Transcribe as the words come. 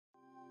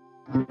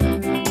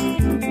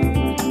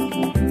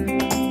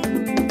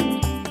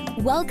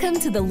Welcome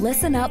to the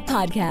Listen Up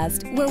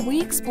podcast, where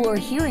we explore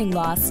hearing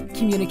loss,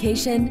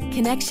 communication,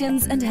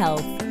 connections, and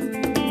health.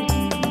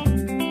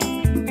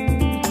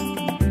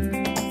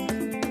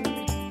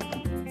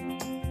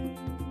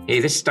 Hey,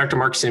 this is Dr.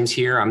 Mark Sims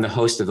here. I'm the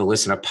host of the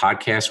Listen Up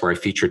podcast, where I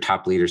feature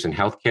top leaders in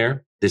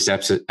healthcare. This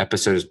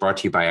episode is brought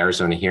to you by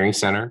Arizona Hearing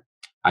Center.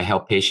 I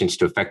help patients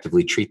to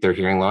effectively treat their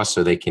hearing loss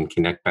so they can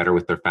connect better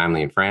with their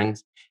family and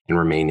friends and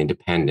remain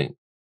independent.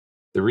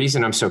 The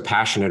reason I'm so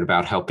passionate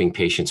about helping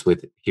patients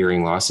with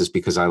hearing loss is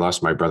because I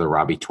lost my brother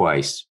Robbie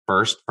twice.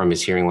 First, from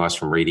his hearing loss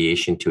from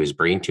radiation to his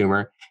brain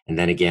tumor, and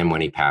then again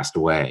when he passed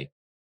away.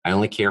 I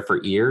only care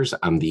for ears.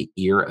 I'm the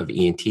ear of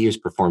ENT who's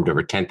performed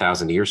over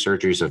 10,000 ear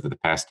surgeries over the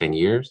past 10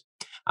 years.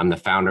 I'm the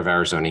founder of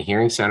Arizona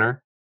Hearing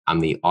Center. I'm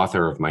the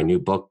author of my new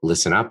book,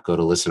 Listen Up. Go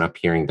to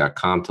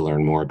listenuphearing.com to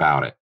learn more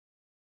about it.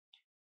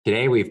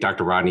 Today, we have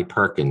Dr. Rodney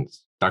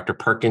Perkins. Dr.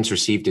 Perkins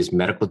received his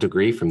medical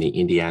degree from the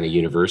Indiana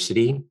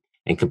University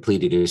and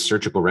completed his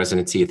surgical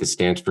residency at the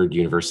Stanford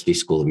University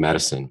School of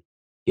Medicine.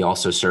 He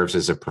also serves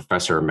as a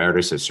Professor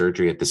Emeritus of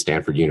Surgery at the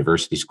Stanford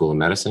University School of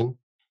Medicine.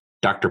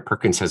 Dr.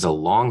 Perkins has a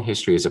long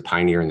history as a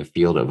pioneer in the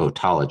field of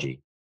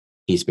otology.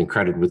 He's been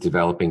credited with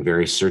developing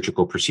various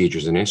surgical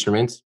procedures and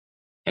instruments.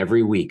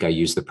 Every week, I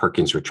use the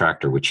Perkins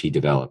retractor, which he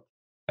developed.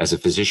 As a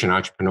physician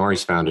entrepreneur,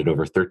 he's founded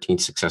over 13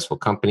 successful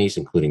companies,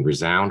 including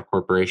ReSound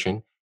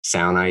Corporation,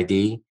 Sound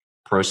ID,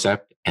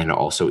 Procept, and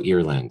also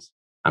Earlens.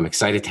 I'm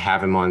excited to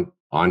have him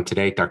on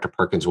today. Dr.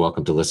 Perkins,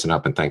 welcome to Listen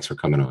Up, and thanks for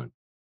coming on.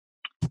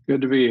 Good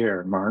to be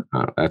here, Mark.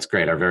 That's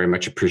great. I very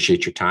much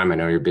appreciate your time. I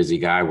know you're a busy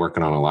guy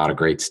working on a lot of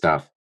great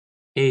stuff.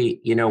 Hey,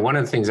 one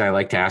of the things I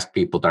like to ask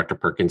people, Dr.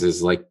 Perkins,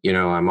 is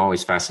I'm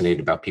always fascinated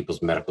about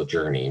people's medical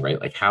journey, right?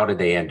 Like, how did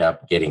they end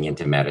up getting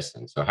into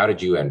medicine? So how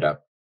did you end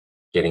up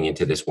getting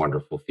into this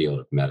wonderful field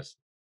of medicine?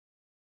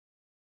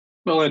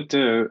 Well,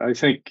 I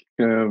think,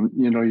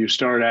 you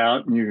start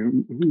out and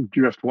you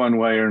drift one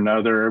way or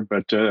another,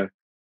 but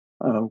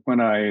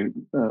when I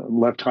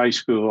left high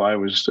school, I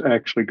was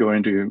actually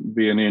going to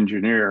be an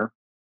engineer,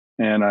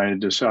 and I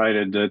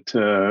decided that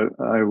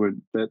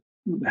that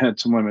had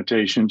some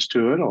limitations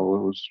to it, although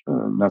there was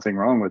nothing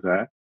wrong with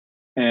that.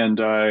 And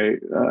I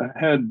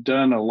had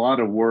done a lot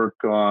of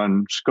work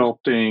on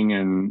sculpting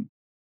and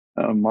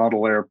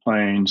model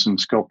airplanes and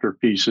sculptor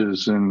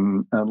pieces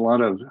and a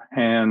lot of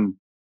hand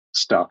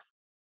stuff.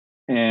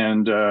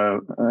 And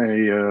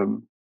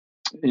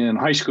in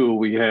high school,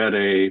 we had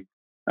a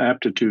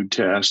aptitude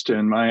test,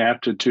 and my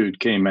aptitude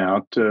came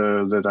out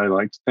that I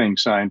like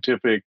things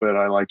scientific, but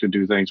I like to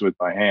do things with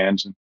my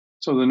hands. And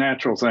so the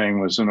natural thing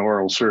was an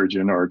oral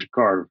surgeon or to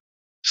carve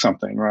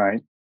something,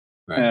 right?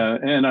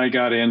 And I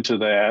got into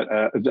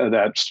that.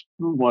 That's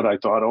what I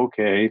thought,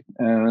 okay.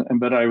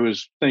 But I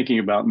was thinking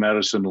about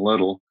medicine a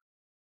little.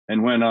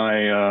 And when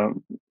I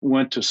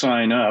went to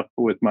sign up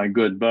with my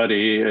good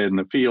buddy in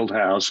the field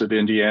house at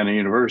Indiana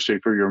University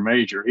for your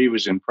major, he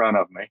was in front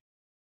of me.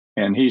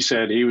 And he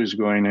said he was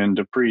going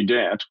into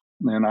pre-dent,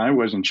 and I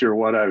wasn't sure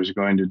what I was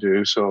going to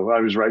do. So I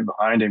was right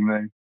behind him.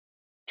 They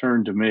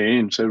turned to me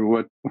and said,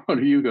 what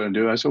are you going to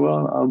do? I said,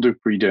 well, I'll do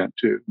pre-dent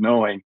too,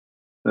 knowing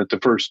that the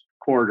first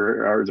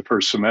quarter or the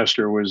first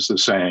semester was the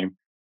same.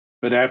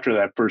 But after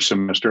that first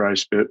semester, I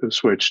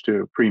switched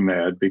to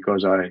pre-med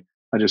because I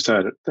just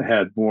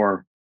had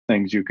more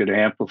things you could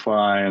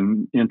amplify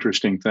and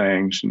interesting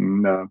things.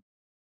 And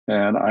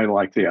I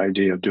like the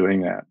idea of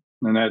doing that.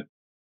 And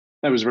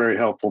that was very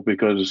helpful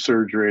because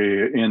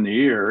surgery in the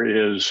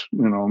ear is,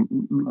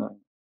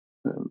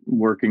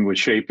 working with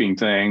shaping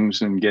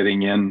things and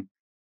getting in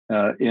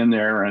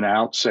there and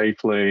out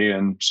safely.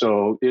 And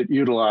so it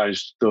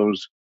utilized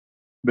those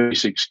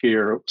basic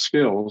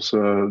skills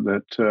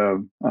that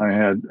I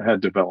had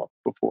developed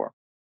before.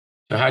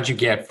 So how'd you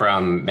get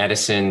from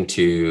medicine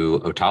to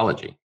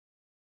otology?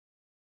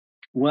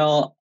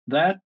 Well,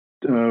 that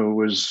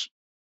was...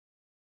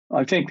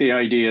 I think the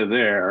idea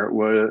there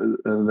was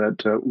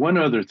that one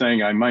other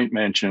thing I might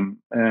mention,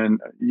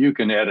 and you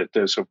can edit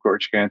this, of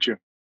course, can't you?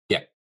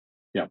 Yeah.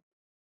 Yeah.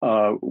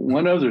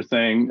 One other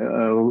thing,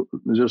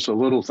 just a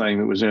little thing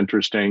that was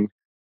interesting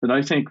that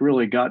I think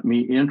really got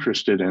me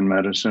interested in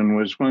medicine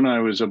was when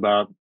I was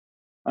about,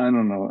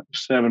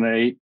 7,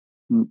 8,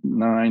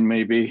 9,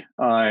 maybe.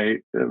 I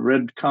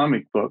read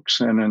comic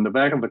books, and in the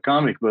back of the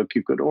comic book,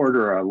 you could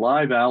order a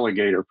live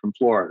alligator from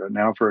Florida.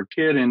 Now, for a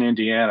kid in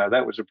Indiana,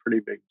 that was a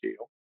pretty big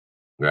deal.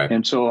 Right.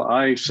 And so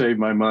I saved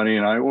my money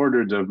and I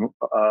ordered the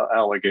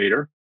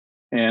alligator,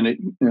 and it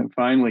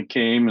finally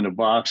came in a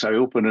box. I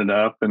opened it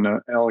up and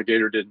the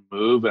alligator didn't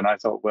move. And I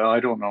thought, well, I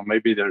don't know,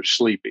 maybe they're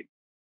sleeping.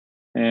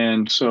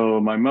 And so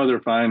my mother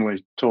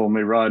finally told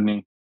me,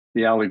 Rodney,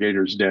 the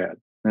alligator's dead.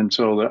 And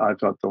so I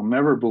thought, they'll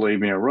never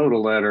believe me. I wrote a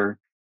letter.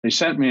 They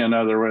sent me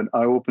another one.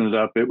 I opened it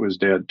up. It was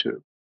dead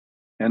too.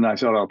 And I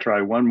thought, I'll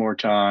try one more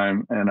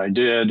time. And I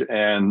did.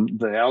 And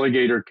the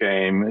alligator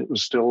came. It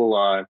was still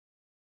alive.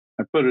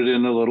 I put it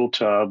in a little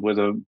tub with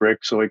a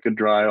brick so it could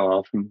dry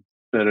off and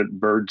fed it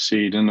bird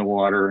seed in the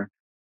water.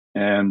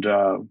 And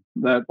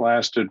that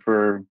lasted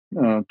for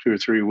 2 or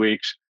 3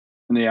 weeks.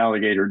 and the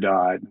alligator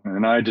died.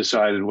 And I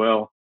decided,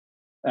 well,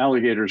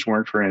 alligators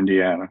weren't for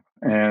Indiana.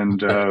 And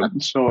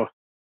so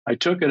I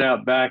took it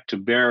out back to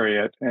bury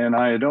it. And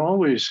I had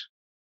always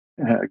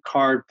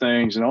carved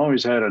things and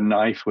always had a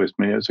knife with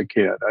me as a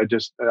kid. I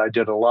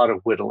did a lot of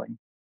whittling.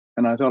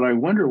 And I thought, I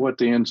wonder what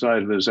the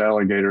inside of this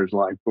alligator is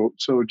like.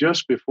 So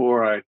just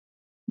before I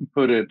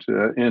put it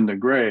in the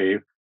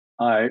grave,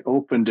 I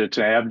opened its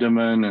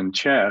abdomen and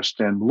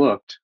chest and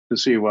looked to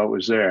see what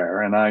was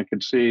there. And I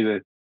could see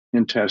the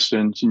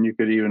intestines, and you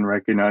could even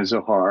recognize the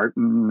heart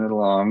and the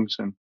lungs.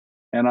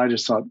 And I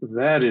just thought,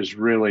 that is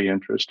really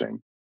interesting.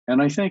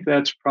 And I think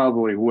that's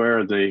probably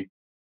where the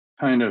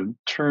kind of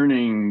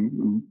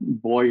turning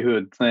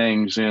boyhood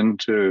things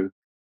into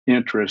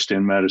interest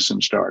in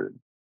medicine started.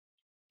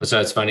 So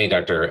it's funny,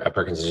 Dr.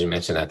 Perkins, as you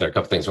mentioned that there are a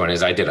couple things. One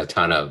is I did a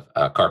ton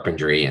of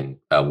carpentry and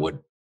wood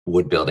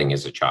building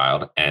as a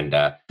child. And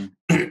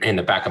in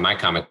the back of my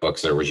comic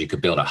books, there was you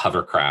could build a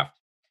hovercraft,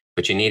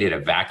 but you needed a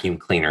vacuum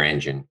cleaner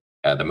engine,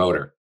 the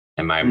motor.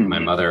 And my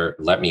mother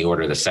let me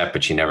order the set,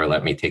 but she never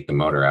let me take the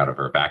motor out of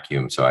her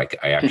vacuum. So I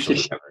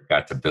actually never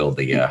got to build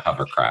the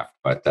hovercraft,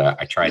 but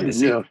I tried to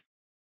see.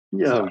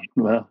 Yeah.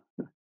 So.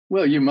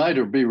 Well, you might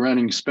be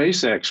running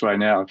SpaceX by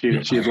now if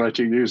she'd let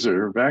you use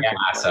her vacuum.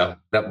 Yeah, so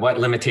what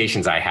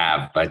limitations I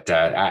have. But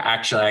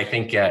I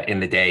think in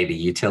the day, the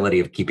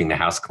utility of keeping the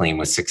house clean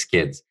with 6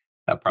 kids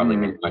probably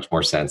made much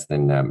more sense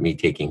than me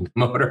taking the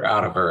motor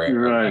out of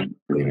her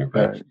cleaner.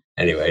 But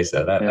anyway,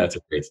 so that's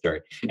a great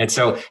story. And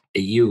so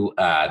you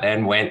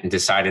then went and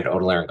decided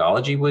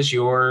otolaryngology was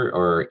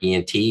or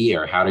ENT,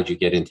 or how did you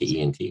get into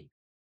ENT?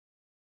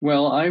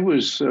 Well, I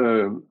was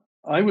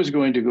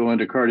going to go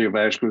into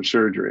cardiovascular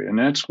surgery, and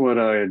that's what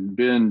I had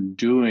been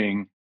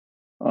doing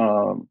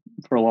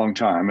for a long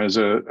time. As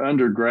an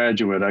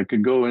undergraduate, I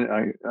could go in,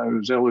 I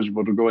was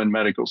eligible to go in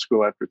medical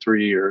school after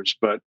 3 years,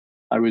 but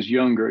I was a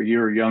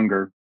year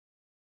younger.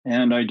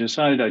 And I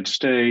decided I'd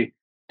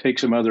take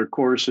some other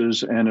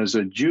courses. And as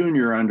a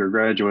junior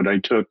undergraduate, I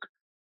took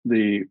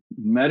the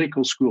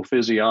medical school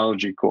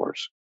physiology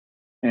course.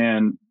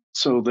 And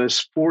so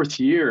this 4th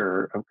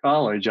year of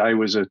college, I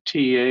was a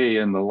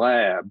TA in the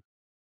lab.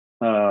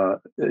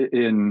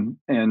 And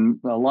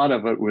a lot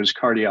of it was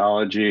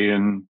cardiology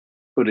and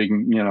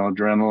putting,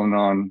 adrenaline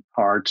on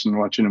hearts and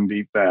watching them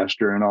beat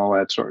faster and all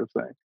that sort of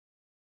thing.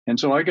 And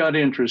so I got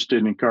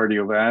interested in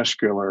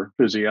cardiovascular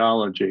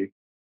physiology.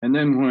 And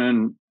then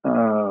when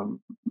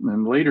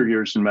in later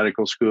years in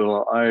medical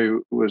school, I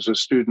was a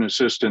student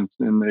assistant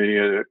in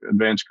the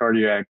advanced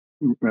cardiac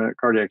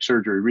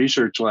surgery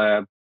research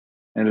lab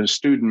and a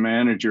student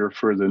manager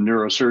for the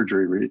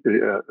neurosurgery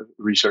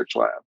research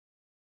lab.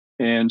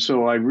 And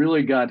so I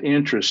really got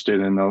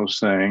interested in those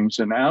things.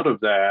 And out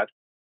of that,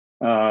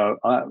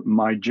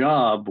 my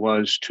job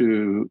was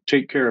to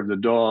take care of the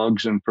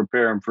dogs and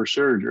prepare them for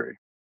surgery.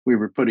 We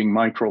were putting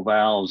mitral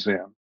valves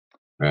in.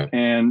 Right.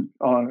 And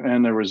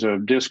there was a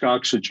disc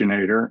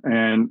oxygenator.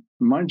 And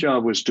my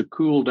job was to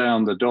cool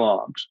down the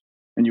dogs.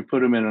 And you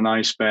put them in an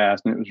ice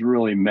bath, and it was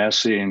really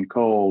messy and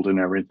cold and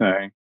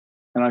everything.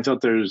 And I thought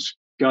there's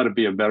got to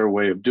be a better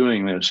way of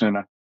doing this. And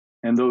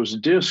those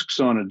discs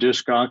on a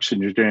disc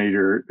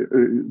oxygenator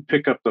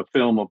pick up the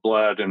film of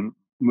blood and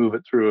move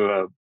it through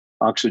a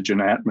oxygen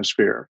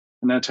atmosphere.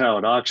 And that's how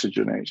it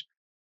oxygenates.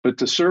 But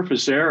the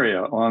surface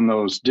area on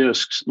those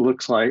discs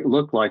looked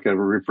like a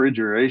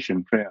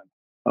refrigeration fan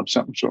of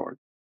some sort,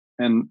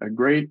 and a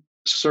great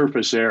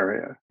surface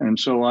area. And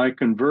so I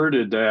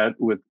converted that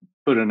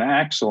put an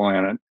axle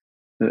in it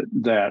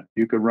that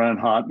you could run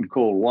hot and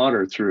cold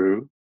water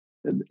through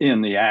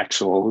in the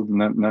axle.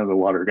 None of the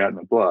water got in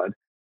the blood,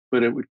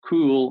 but it would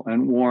cool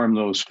and warm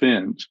those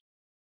fins.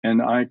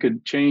 And I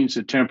could change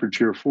the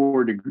temperature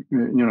 4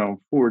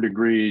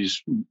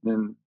 degrees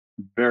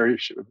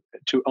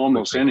to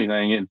almost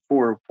anything in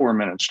 4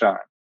 minutes time.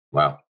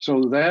 Wow.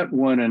 So that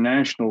won a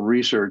national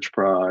research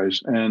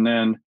prize. And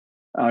then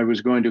I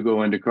was going to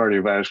go into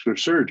cardiovascular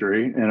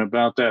surgery. And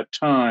about that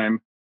time,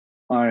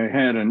 I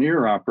had an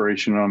ear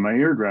operation on my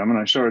eardrum, and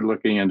I started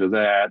looking into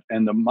that.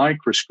 And the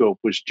microscope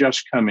was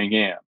just coming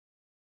in.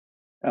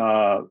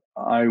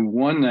 I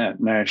won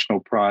that national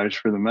prize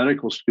for the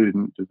medical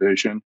student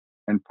division.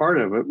 And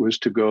part of it was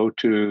to go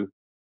to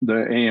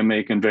the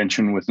AMA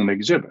convention with an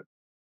exhibit,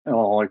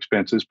 all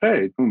expenses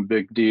paid.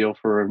 Big deal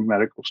for a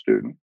medical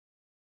student.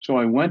 So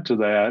I went to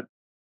that,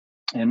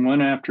 and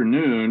one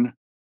afternoon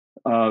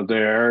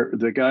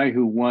the guy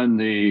who won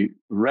the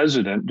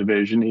resident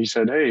division, he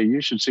said, "Hey, you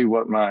should see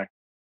what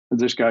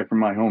this guy from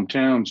my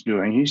hometown's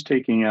doing. He's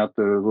taking out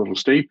the little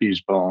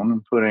stapes bone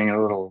and putting a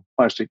little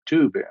plastic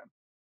tube in."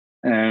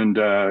 And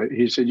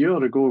he said, "You ought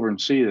to go over and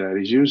see that.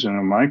 He's using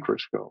a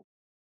microscope."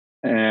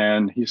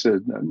 And he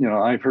said,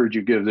 "I've heard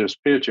you give this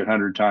pitch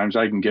 100 times.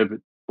 I can give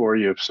it for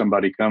you if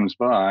somebody comes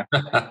by."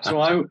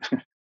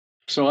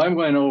 So I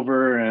went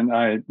over and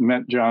I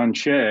met John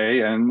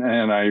Shea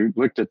and I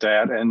looked at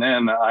that. And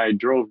then I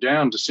drove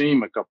down to see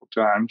him a couple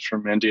times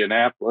from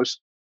Indianapolis,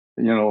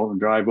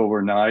 drive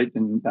overnight.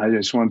 And I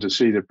just wanted to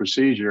see the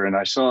procedure. And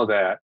I saw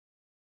that.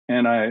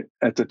 And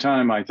at the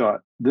time, I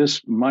thought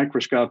this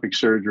microscopic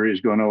surgery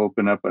is going to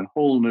open up a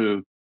whole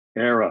new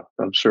era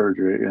of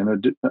surgery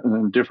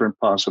and different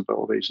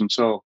possibilities. And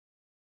so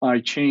I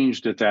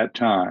changed at that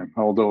time.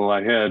 Although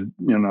I had,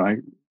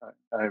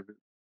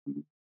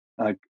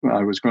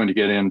 I was going to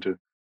get into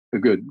a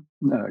good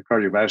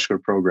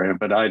cardiovascular program,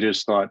 but I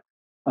just thought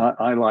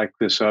I like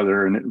this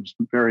other, and it was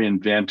very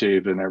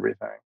inventive and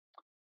everything.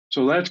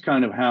 So that's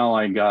kind of how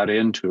I got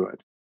into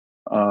it.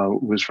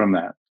 Was from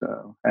that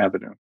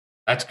avenue.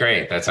 That's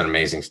great. That's an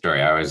amazing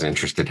story. I was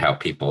interested how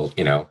people,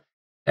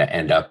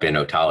 end up in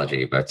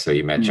otology. But so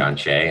you met John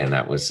Shea, and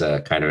that was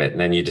kind of it.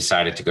 And then you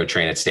decided to go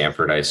train at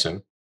Stanford, I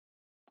assume.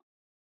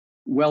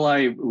 Well,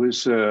 I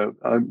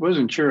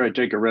wasn't sure I'd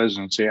take a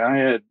residency.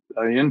 I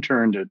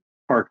interned at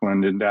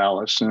Parkland in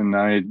Dallas, and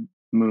I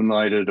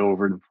moonlighted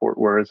over in Fort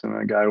Worth, and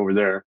a guy over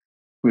there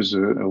was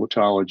an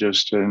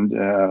otologist,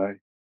 and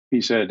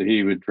he said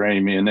he would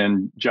train me. And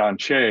then John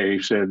Shea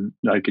said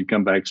I could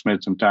come back,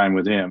 spend some time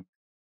with him.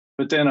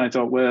 But then I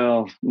thought,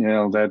 well,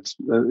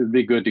 it'd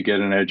be good to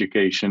get an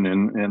education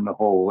in the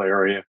whole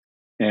area.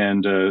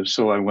 And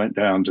so I went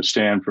down to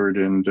Stanford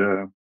and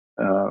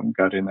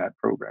got in that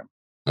program.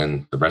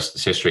 And the rest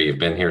is history. You've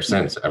been here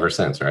ever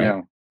since, right?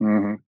 Yeah.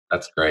 Mm-hmm.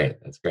 That's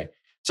great. That's great.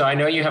 So I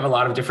know you have a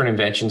lot of different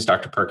inventions,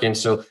 Dr.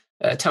 Perkins. So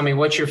tell me,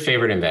 what's your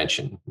favorite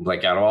invention?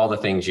 Like out of all the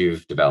things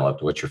you've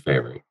developed, what's your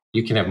favorite?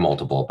 You can have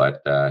multiple,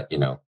 but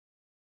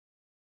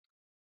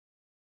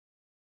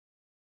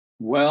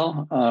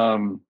Well,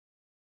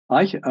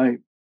 I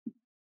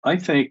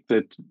think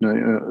that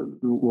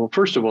well,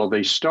 first of all,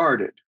 they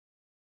started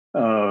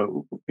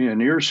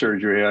in ear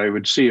surgery. I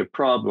would see a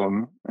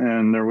problem,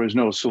 and there was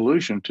no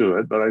solution to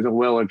it. But I thought,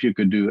 well, if you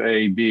could do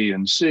A, B,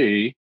 and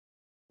C,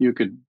 you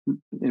could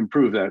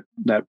improve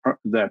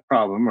that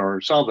problem or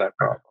solve that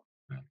problem.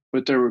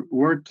 But there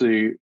weren't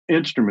the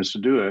instruments to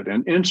do it.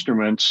 And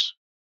instruments,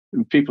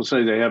 people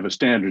say they have a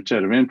standard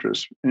set of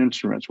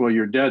instruments. Well,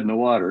 you're dead in the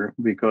water,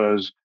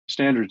 because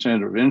standard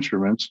set of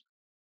instruments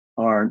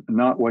are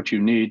not what you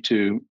need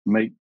to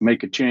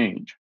make a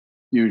change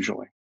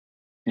usually.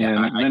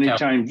 And many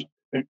times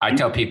I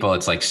tell people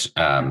it's like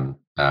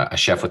a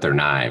chef with their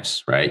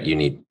knives, right? You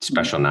need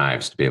special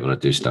knives to be able to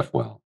do stuff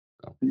well.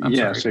 So,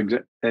 yes,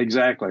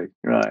 exactly.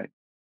 Right.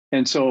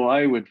 And so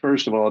I would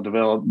first of all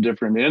develop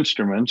different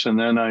instruments, and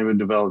then I would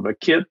develop a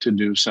kit to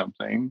do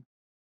something.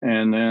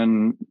 And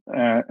then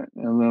a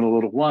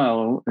little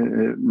while,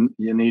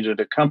 you needed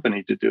a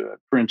company to do it.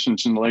 For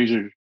instance, in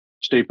laser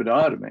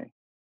stapedotomy,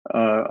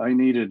 I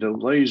needed a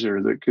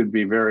laser that could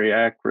be very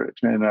accurate,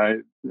 and I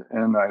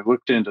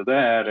looked into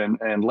that,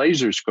 and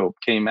laser scope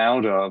came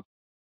out of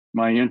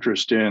my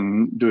interest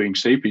in doing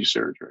SAPI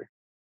surgery.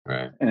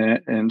 Right.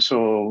 And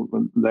so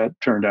that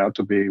turned out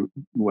to be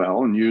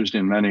well and used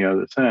in many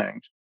other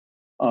things.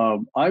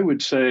 I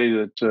would say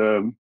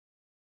that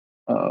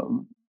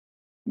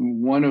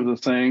one of the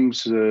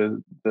things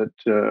that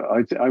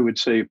I would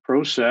say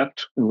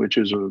Procept, which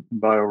is a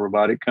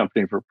biorobotic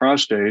company for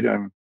prostate,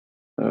 I'm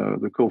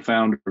the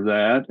co-founder of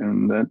that,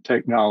 and that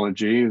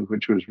technology,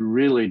 which was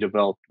really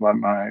developed by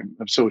my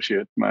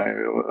associate, my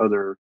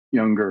other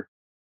younger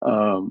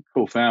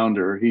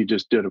co-founder. He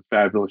just did a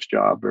fabulous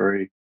job,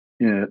 very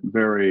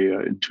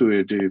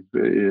intuitive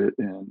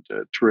and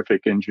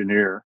terrific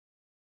engineer.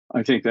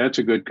 I think that's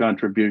a good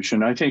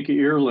contribution. I think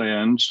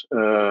Earlens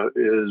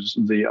is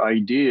the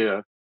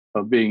idea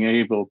of being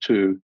able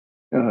to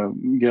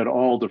get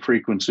all the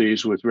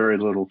frequencies with very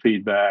little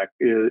feedback.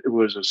 It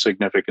was a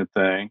significant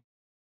thing.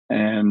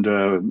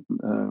 And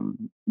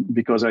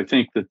because I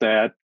think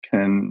that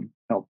can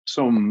help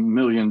so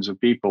millions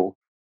of people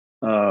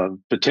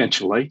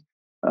potentially,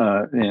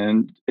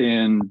 and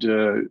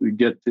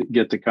get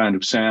the kind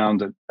of sound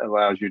that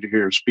allows you to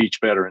hear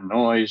speech better in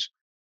noise,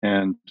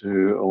 and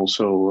to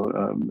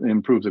also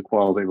improve the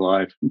quality of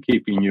life,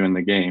 keeping you in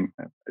the game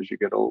as you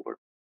get older.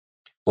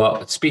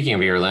 Well, speaking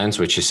of Earlens,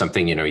 which is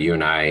something you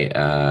and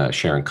I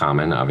share in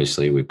common,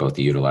 obviously we both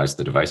utilize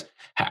the device.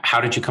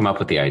 How did you come up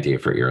with the idea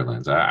for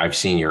Earlens? I've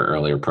seen your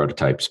earlier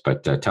prototypes,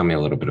 but tell me a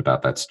little bit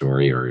about that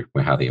story, or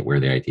where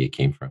the idea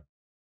came from.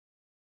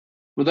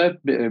 Well,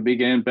 that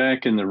began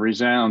back in the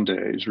ReSound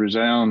days.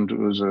 ReSound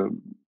was a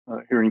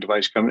hearing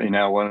device company,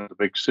 now one of the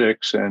big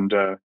six, and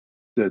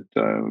that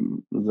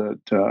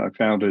I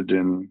founded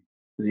in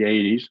the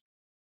 80s.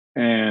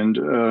 And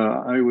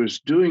I was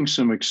doing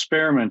some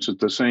experiments at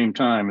the same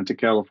time at the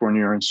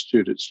California Ear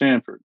Institute at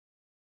Stanford.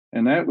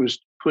 And that was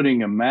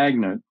putting a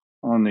magnet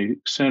on the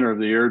center of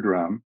the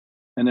eardrum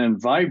and then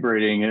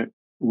vibrating it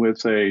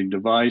with a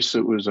device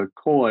that was a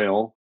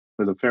coil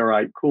with a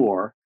ferrite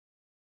core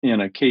in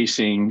a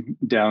casing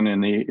down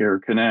in the ear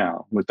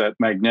canal. With that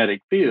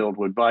magnetic field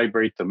would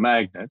vibrate the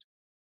magnet.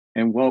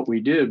 And what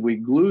we did, we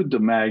glued the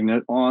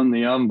magnet on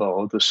the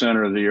umbo, the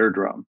center of the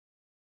eardrum.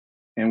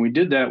 And we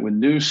did that with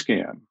new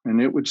skin,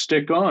 and it would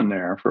stick on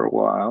there for a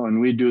while,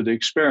 and we'd do the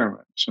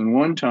experiments. And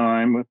one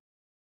time, a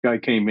guy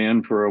came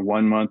in for a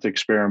 1 month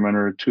experiment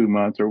or a 2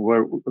 month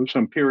or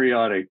some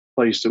periodic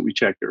place that we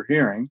checked their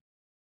hearing.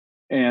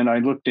 And I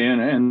looked in,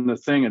 and the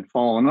thing had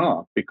fallen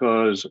off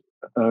because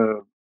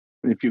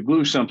if you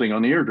glue something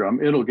on the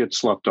eardrum, it'll get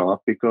sloughed off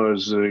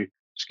because the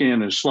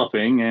skin is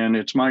sloughing and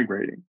it's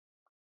migrating.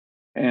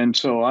 And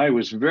so I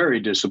was very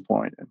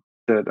disappointed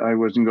that I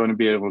wasn't going to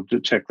be able to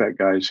check that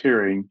guy's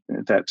hearing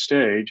at that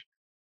stage.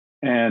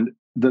 And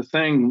the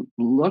thing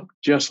looked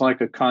just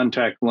like a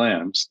contact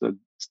lens.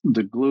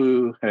 The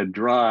glue had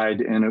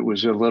dried and it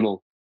was a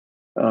little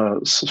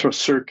sort of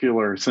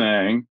circular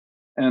thing.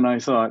 And I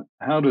thought,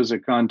 how does a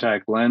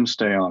contact lens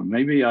stay on?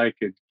 Maybe I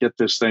could get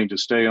this thing to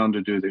stay on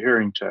to do the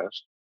hearing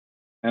test.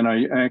 And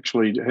I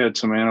actually had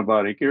some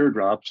antibiotic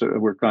eardrops that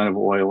were kind of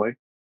oily.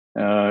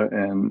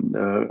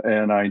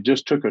 And I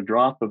just took a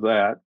drop of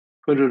that,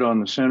 put it on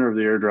the center of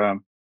the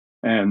eardrum,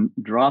 and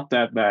dropped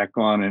that back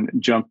on, and it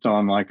jumped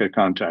on like a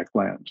contact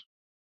lens.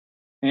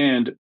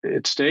 And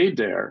it stayed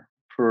there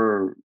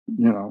for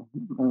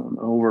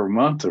over a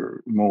month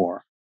or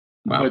more.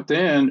 Wow. But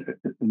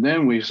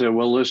then we said,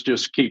 well, let's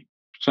just keep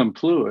some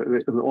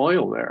fluid,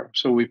 oil there.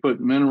 So we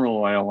put mineral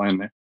oil in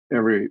there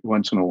every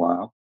once in a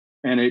while,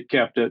 and it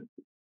kept it.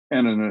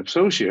 And an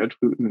associate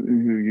who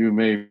you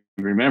may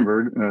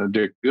remember,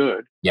 Dick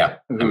Good, Yeah,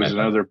 who was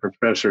another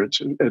professor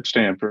at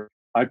Stanford.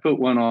 I put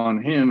one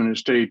on him, and it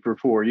stayed for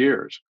 4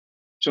 years.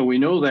 So we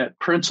know that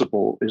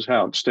principle is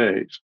how it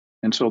stays.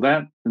 And so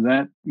that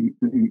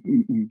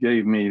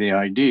gave me the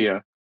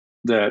idea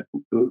that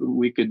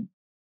we could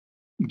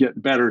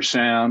get better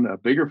sound, a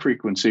bigger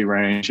frequency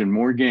range, and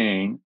more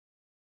gain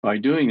by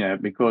doing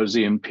that, because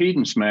the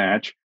impedance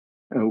match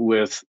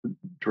with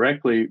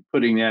directly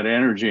putting that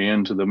energy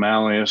into the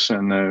malleus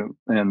and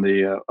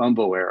the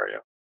umbo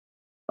area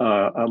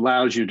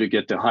allows you to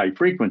get the high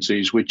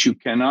frequencies, which you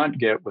cannot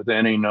get with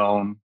any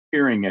known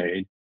hearing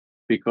aid,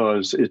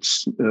 because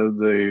it's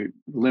the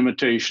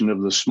limitation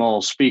of the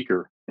small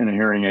speaker in a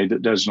hearing aid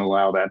that doesn't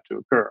allow that to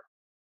occur.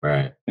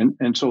 Right.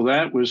 And so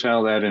that was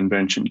how that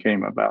invention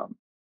came about.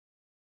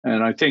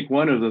 And I think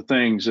one of the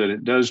things that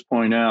it does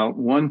point out,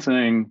 one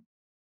thing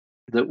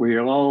that we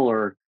all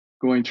are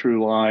going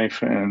through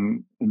life,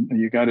 and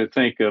you got to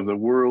think of the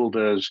world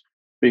as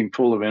being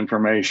full of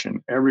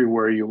information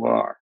everywhere you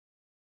are.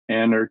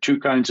 And there are two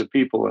kinds of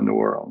people in the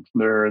world.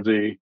 There are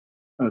the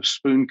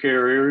spoon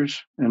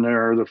carriers, and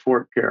there are the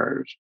fork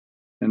carriers.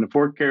 And the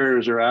fork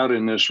carriers are out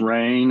in this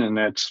rain, and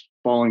that's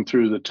falling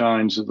through the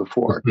tines of the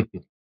fork.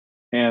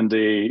 And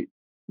the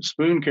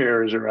spoon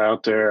carriers are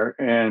out there,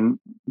 and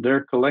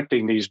they're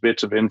collecting these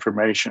bits of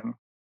information.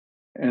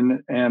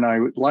 And I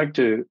would like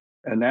to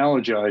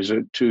analogize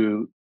it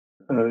to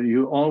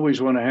you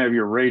always want to have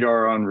your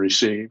radar on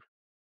receive.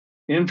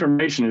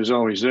 Information is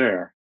always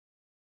there,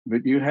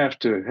 but you have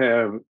to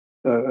have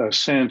a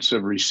sense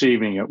of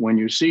receiving it. When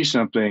you see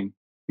something,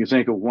 you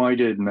think of why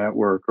didn't that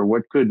work, or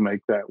what could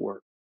make that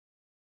work.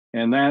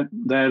 And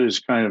that is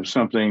kind of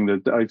something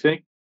that I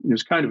think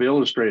is kind of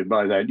illustrated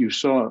by that.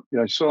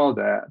 I saw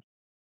that.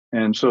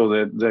 And so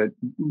that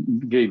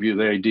gave you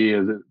the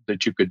idea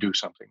that you could do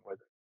something with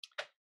it.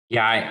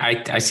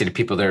 Yeah, I say to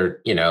people,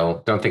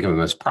 don't think of them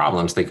as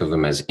problems, think of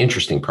them as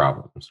interesting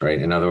problems,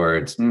 right? In other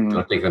words,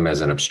 don't think of them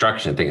as an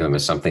obstruction, think of them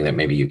as something that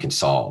maybe you can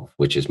solve,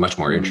 which is much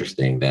more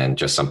interesting than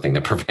just something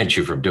that prevents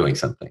you from doing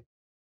something.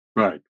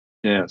 Right.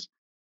 Yes.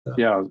 So.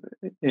 Yeah.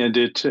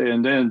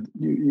 And then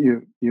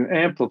you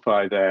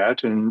amplify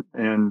that.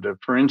 And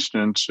for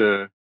instance,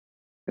 in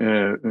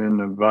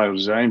the bio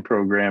design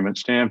program at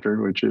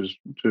Stanford, which is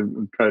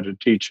to try to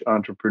teach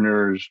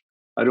entrepreneurs,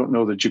 I don't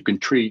know that you can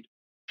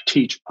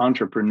teach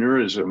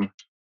entrepreneurism,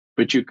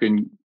 but you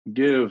can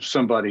give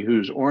somebody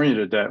who's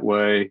oriented that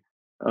way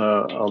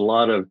a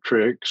lot of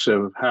tricks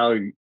of how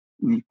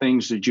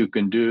things that you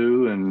can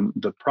do and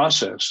the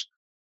process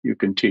you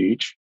can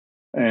teach,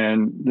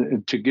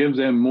 and to give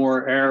them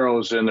more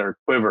arrows in their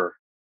quiver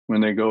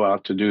when they go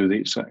out to do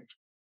these things.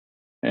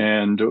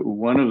 And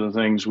one of the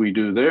things we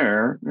do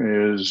there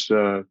is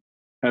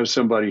have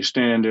somebody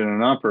stand in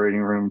an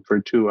operating room for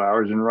 2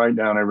 hours and write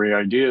down every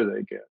idea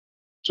they get.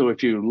 So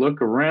if you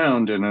look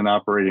around in an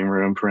operating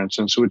room, for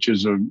instance, which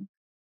is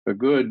a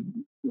good,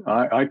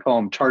 I call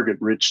them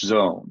target-rich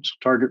zones.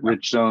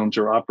 Target-rich zones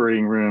are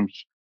operating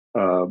rooms,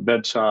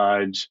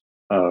 bedsides,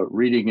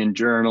 reading in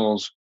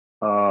journals.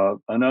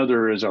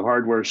 Another is a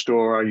hardware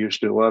store. I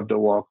used to love to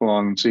walk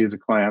along and see the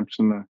clamps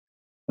and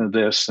the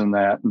this and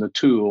that and the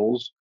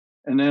tools.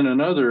 And then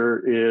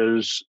another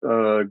is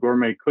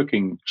gourmet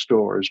cooking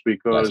stores,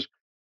 because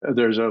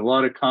there's a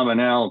lot of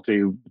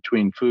commonality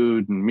between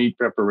food and meat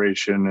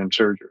preparation and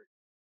surgery.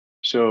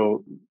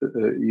 So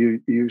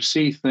you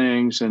see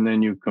things and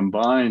then you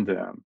combine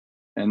them,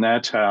 and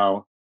that's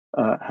how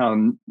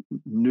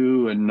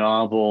new and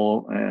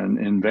novel and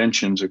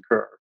inventions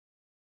occur.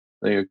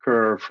 They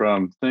occur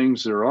from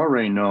things that are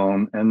already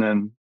known, and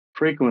then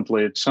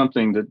frequently it's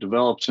something that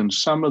develops in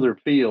some other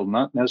field,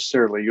 not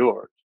necessarily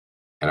yours.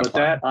 But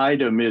that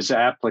item is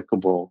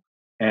applicable,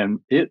 and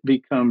it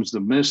becomes the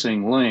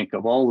missing link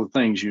of all the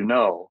things you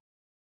know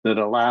that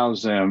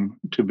allows them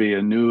to be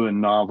a new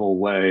and novel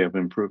way of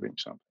improving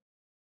something.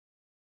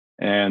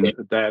 And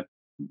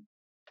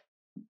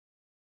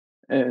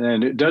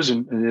it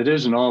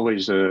isn't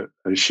always a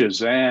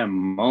Shazam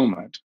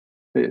moment.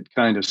 It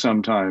kind of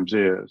sometimes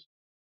is.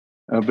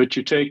 But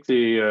you take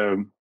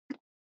the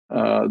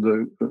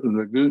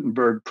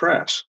Gutenberg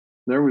press.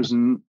 There was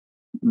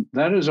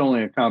that is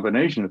only a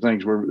combination of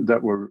things that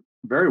were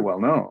very well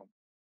known.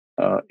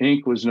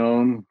 Ink was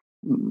known,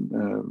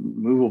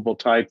 movable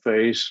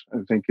typeface, I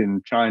think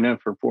in China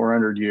for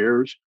 400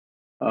 years.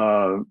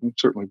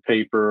 Certainly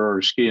paper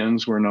or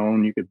skins were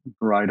known. You could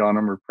write on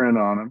them or print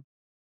on them.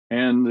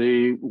 And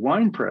the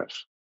wine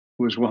press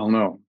was well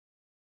known.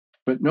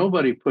 But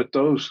nobody put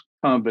those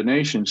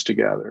combinations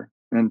together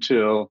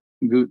until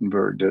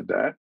Gutenberg did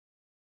that.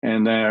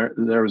 And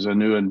there was a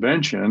new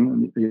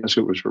invention. Yes,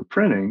 it was for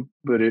printing,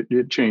 but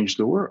it changed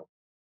the world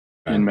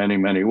in many,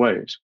 many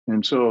ways.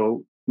 And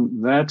so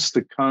that's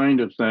the kind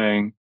of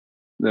thing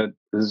that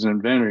as an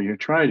inventor you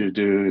try to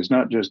do, is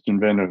not just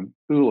invent a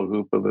hula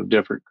hoop of a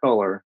different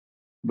color,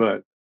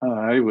 but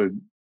I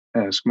would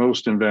ask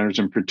most inventors,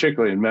 and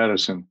particularly in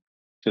medicine,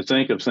 to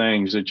think of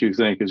things that you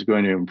think is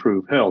going to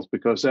improve health,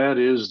 because that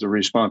is the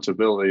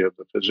responsibility of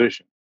the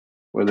physician,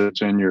 whether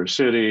it's in your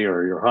city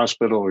or your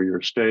hospital or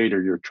your state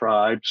or your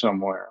tribe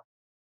somewhere,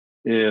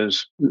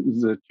 is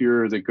that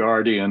you're the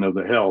guardian of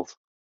the health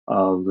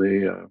of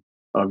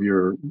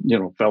your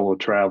fellow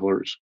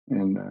travelers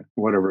in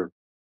whatever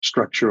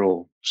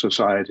structural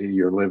society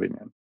you're living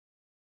in.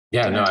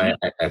 Yeah, no,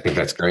 I think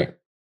that's great.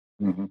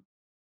 Mm-hmm.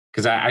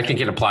 Because I think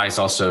it applies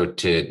also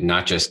to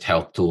not just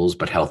health tools,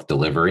 but health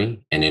delivery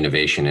and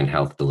innovation in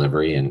health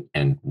delivery,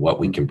 and what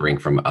we can bring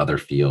from other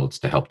fields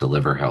to help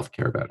deliver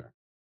healthcare better.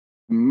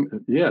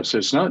 Yes,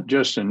 it's not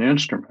just an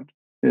instrument.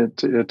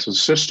 It's a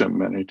system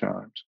many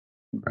times.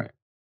 Right.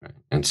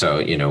 And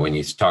so, when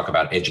you talk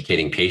about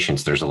educating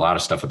patients, there's a lot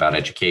of stuff about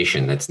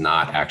education that's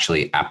not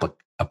actually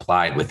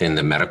applied within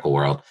the medical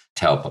world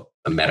to help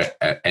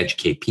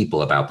educate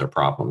people about their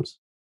problems.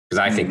 Because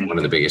I think one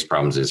of the biggest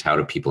problems is, how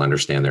do people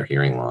understand their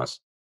hearing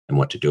loss and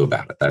what to do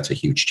about it? That's a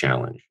huge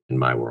challenge in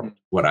my world,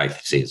 what I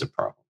see as a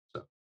problem.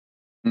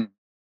 So.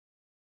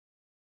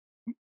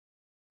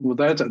 Well,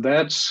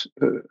 that's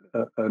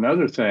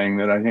another thing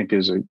that I think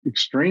is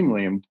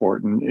extremely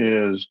important,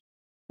 is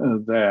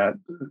that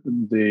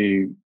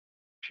the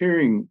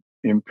hearing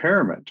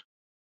impairment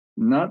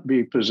not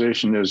be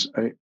positioned as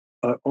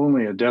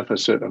only a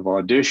deficit of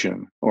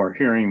audition or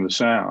hearing the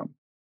sound,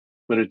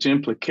 but its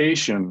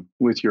implication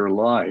with your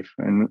life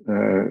and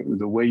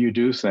the way you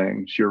do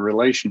things, your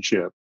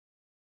relationships,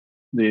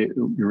 the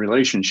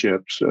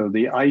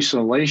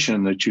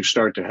isolation that you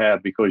start to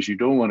have because you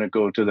don't want to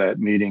go to that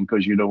meeting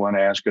because you don't want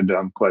to ask a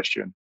dumb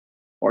question,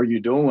 or you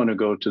don't want to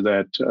go to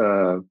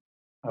that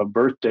a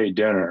birthday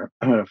dinner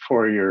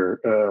for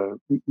your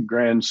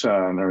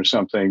grandson or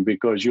something,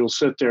 because you'll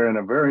sit there in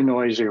a very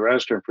noisy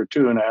restaurant for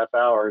 2.5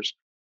 hours,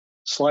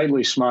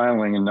 slightly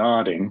smiling and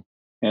nodding,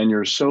 and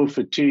you're so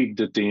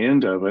fatigued at the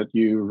end of it,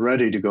 you're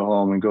ready to go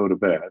home and go to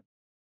bed.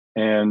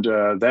 And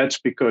that's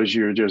because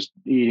you're just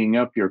eating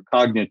up your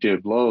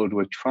cognitive load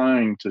with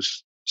trying to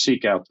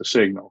seek out the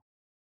signal.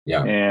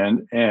 Yeah.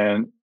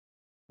 And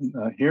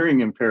hearing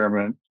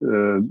impairment,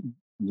 the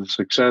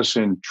success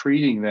in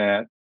treating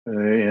that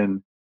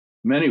in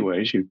many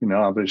ways, you can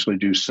obviously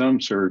do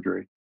some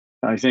surgery,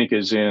 I think,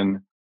 is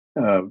in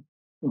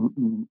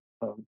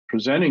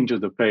presenting to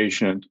the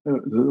patient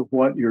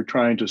what you're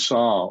trying to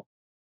solve.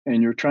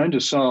 And you're trying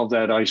to solve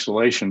that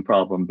isolation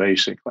problem,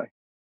 basically.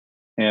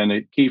 And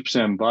it keeps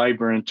them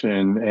vibrant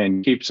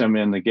and keeps them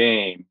in the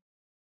game.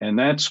 And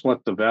that's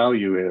what the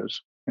value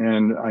is.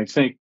 And I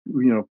think,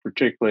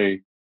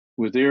 particularly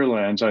with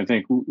Earlens, I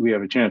think we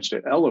have a chance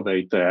to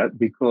elevate that,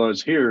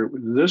 because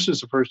this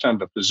is the first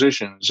time a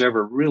physician has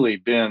ever really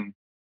been,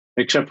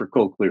 except for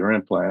cochlear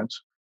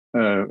implants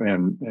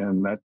and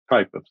that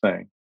type of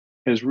thing,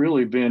 has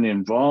really been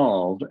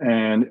involved.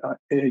 And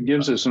it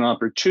gives us an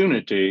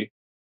opportunity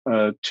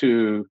for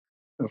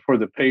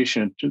the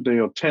patient.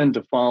 They'll tend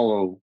to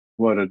follow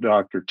what a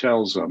doctor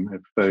tells them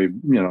if they,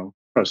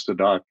 trust the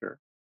doctor.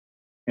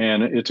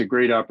 And it's a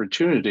great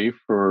opportunity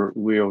for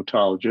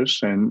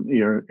otologists and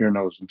ear,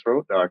 nose, and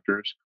throat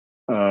doctors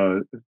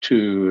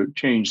to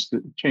change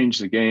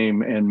the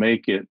game and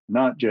make it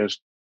not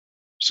just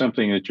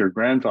something that your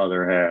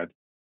grandfather had,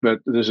 but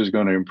this is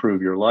going to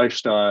improve your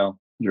lifestyle,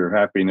 your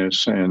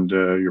happiness, and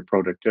your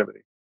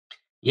productivity.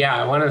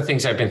 Yeah, one of the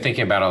things I've been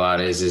thinking about a lot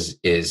is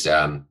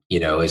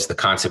the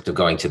concept of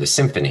going to the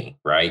symphony,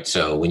 right?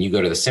 So when you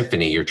go to the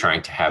symphony, you're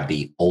trying to have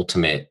the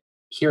ultimate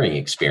hearing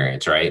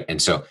experience, right?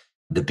 And so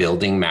the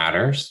building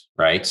matters,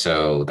 right?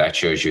 So that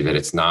shows you that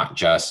it's not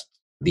just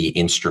the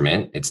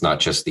instrument, it's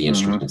not just the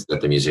instruments that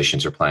the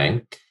musicians are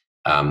playing.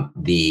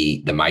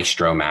 The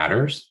maestro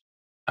matters.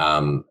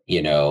 How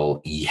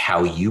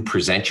you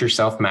present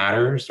yourself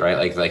matters,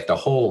 right? Like the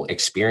whole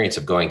experience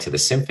of going to the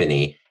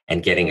symphony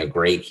and getting a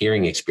great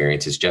hearing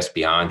experience is just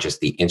beyond just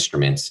the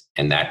instruments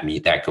and that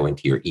go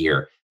into your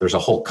ear. There's a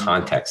whole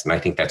context. And I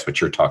think that's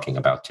what you're talking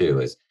about too,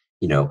 is,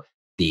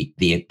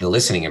 the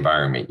listening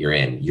environment you're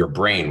in, your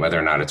brain, whether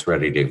or not it's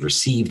ready to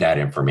receive that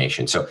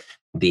information. So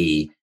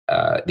the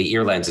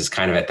Earlens is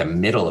kind of at the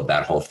middle of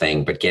that whole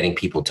thing, but getting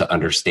people to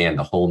understand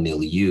the whole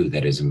milieu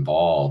that is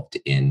involved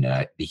in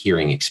the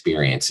hearing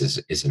experience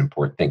is an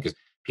important thing. Because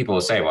people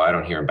will say, well, I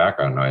don't hear in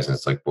background noise. And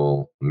it's like,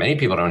 well, many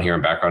people don't hear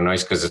in background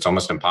noise because it's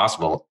almost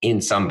impossible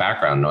in some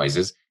background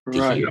noises to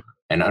Right. hear,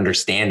 and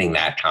understanding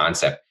that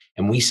concept.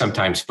 And we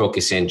sometimes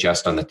focus in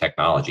just on the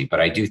technology, but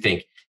I do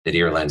think that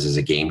Earlens is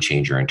a game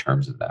changer in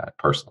terms of that,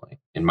 personally,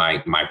 in my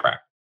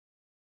practice.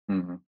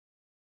 Mm-hmm.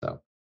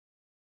 So,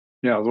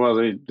 yeah, well,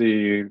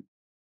 the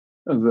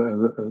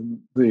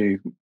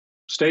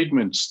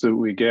statements that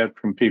we get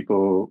from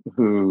people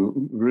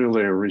who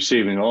really are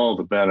receiving all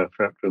the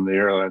benefit from the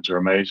Earlens are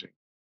amazing.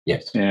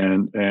 yes.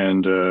 And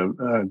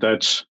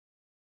that's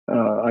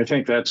I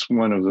think that's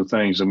one of the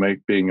things that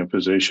make being a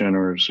physician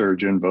or a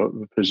surgeon, both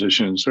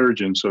physician and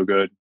surgeon, so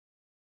good.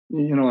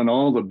 And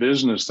all the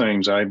business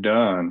things I've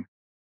done,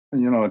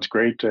 it's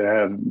great to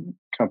have a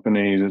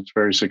company that's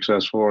very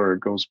successful or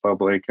it goes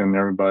public and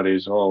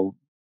everybody's all,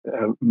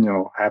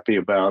 happy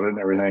about it and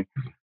everything.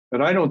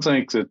 But I don't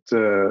think that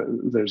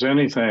there's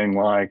anything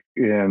like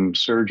in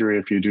surgery,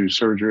 if you do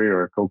surgery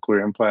or a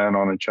cochlear implant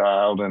on a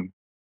child and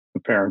the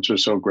parents are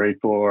so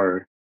grateful,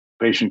 or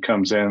patient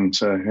comes in and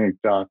says, "Hey,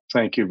 doc,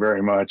 thank you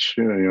very much,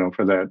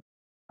 for that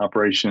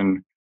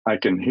operation. I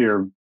can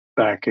hear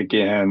back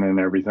again and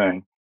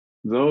everything."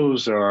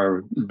 Those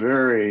are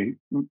there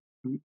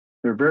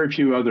are very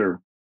few other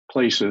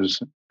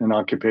places and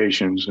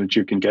occupations that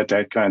you can get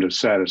that kind of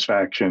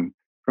satisfaction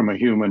from a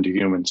human to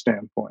human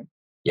standpoint.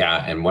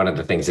 Yeah. And one of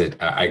the things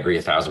that I agree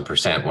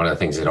 1,000%, one of the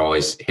things that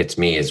always hits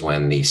me is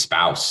when the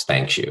spouse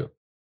thanks you.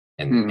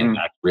 And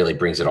that really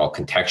brings it all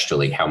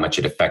contextually, how much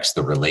it affects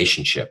the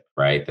relationship,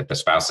 right? That the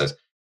spouse says,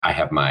 I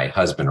have my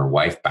husband or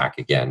wife back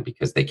again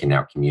because they can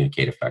now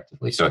communicate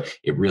effectively. So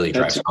it really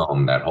drives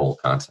home that whole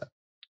concept.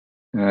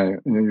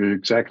 You're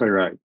exactly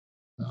right.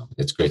 So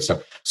it's great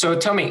stuff. So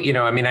tell me,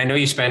 I know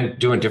you spend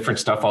doing different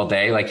stuff all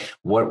day. Like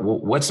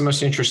what's the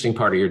most interesting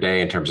part of your day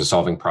in terms of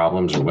solving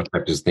problems, or what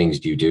types of things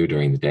do you do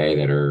during the day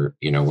that are,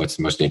 what's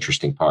the most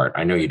interesting part?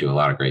 I know you do a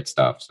lot of great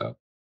stuff. So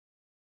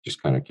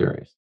just kind of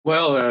curious.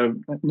 Well,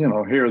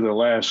 here the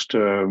last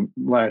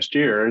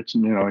year, it's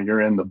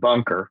you're in the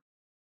bunker,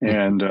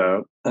 and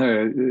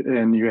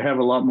you have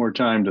a lot more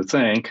time to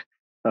think,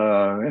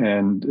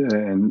 and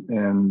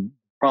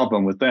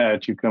problem with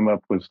that, you come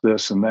up with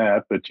this and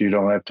that, but you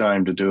don't have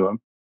time to do them.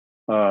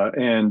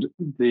 And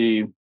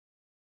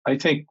I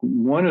think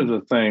one of the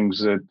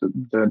things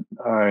that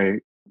I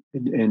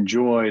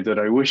enjoy that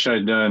I wish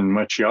I'd done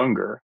much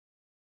younger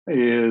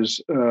is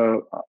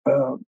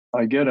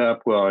I get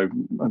up. Well,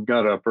 I've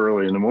got up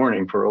early in the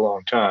morning for a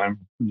long time,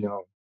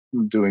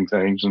 doing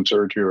things in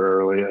surgery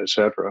early,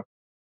 etc.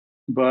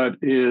 But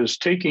is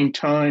taking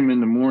time in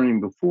the morning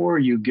before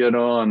you get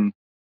on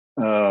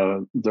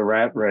the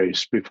rat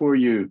race, before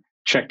you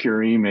check your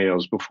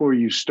emails, before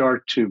you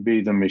start to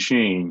be the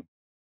machine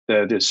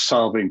that is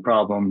solving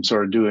problems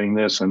or doing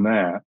this and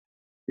that,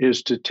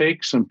 is to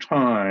take some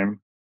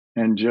time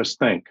and just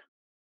think.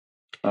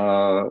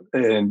 And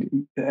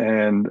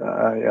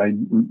I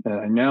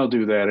now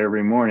do that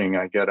every morning.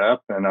 I get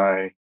up and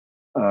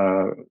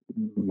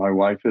my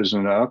wife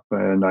isn't up,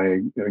 and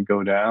I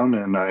go down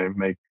and I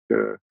make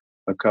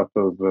a cup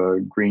of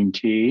green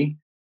tea,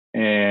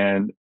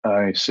 and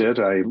I sit.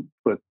 I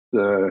put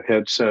the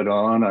headset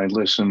on. I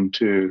listen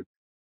to,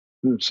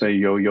 say,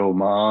 Yo-Yo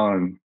Ma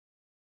and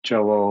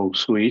cello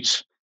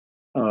suites,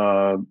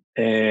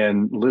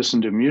 and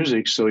listen to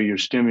music. So you're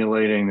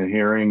stimulating the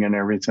hearing and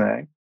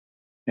everything.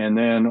 And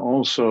then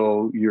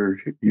also you're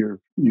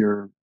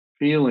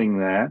feeling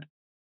that.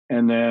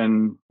 And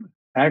then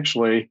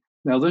actually,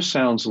 now this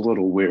sounds a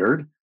little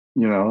weird,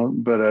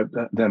 but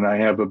then I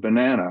have a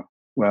banana.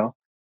 Well,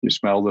 you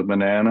smell the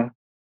banana,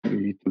 you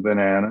eat the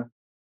banana,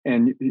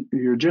 and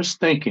you're just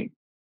thinking.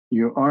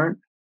 You aren't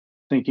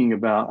thinking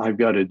about, I've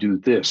got to do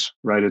this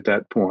right at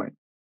that point.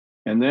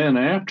 And then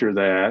after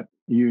that,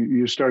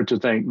 you start to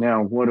think,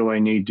 now, what do I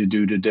need to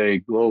do today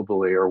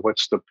globally? Or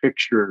what's the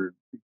picture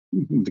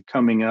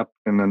coming up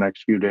in the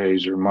next few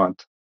days or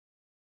month?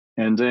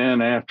 And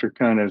then after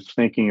kind of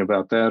thinking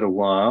about that a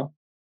while,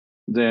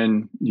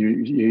 then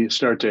you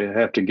start to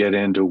have to get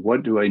into,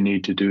 what do I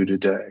need to do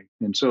today?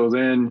 And so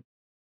then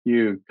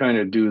you kind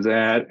of do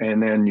that,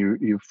 and then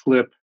you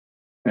flip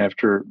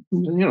after,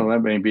 that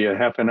may be a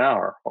half an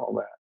hour, all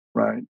that,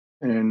 right?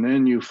 And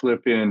then you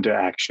flip into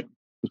action.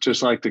 It's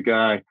just like the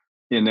guy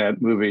in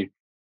that movie,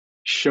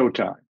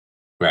 Showtime.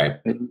 Right.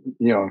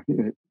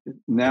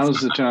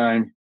 Now's the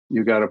time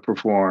you got to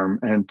perform.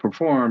 And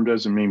perform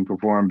doesn't mean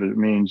perform, but it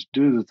means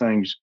do the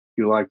things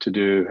you like to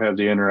do, have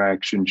the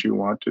interactions you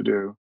want to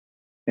do,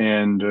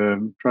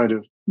 and try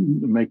to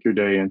make your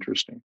day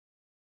interesting.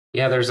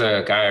 Yeah, there's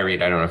a guy I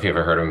read. I don't know if you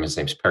ever heard of him. His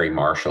name's Perry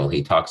Marshall.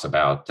 He talks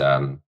about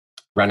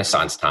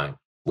Renaissance time,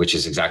 which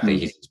is exactly,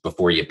 he says,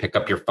 before you pick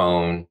up your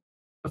phone,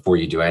 before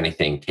you do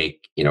anything,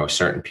 take, a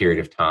certain period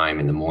of time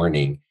in the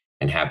morning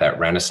and have that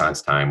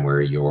Renaissance time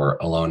where you're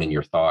alone in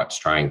your thoughts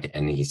trying to,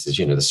 and he says,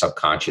 the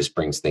subconscious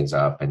brings things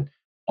up, and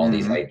all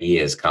these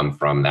ideas come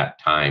from that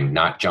time.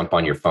 Not jump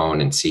on your phone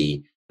and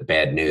see the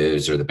bad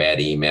news or the bad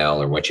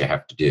email or what you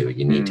have to do.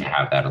 You need to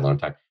have that alone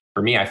time.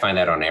 For me, I find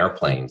that on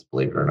airplanes,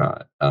 believe it or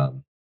not.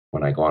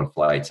 when I go on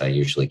flights, I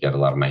usually get a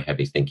lot of my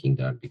heavy thinking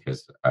done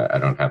because I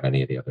don't have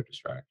any of the other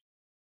distractions.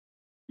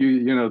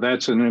 You know,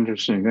 that's an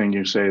interesting thing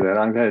you say that.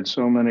 I've had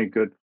so many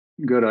good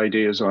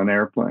ideas on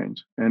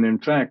airplanes. And in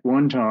fact,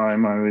 one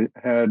time I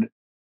had,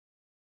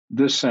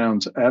 this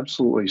sounds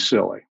absolutely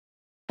silly,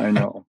 I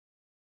know.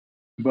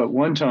 But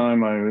one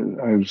time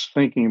I was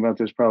thinking about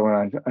this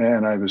problem,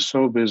 and I was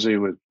so busy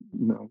with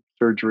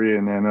surgery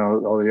and then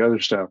all the other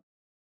stuff.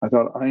 I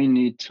thought I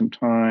need some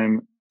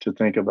time to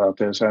think about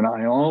this. And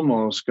I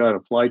almost got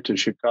a flight to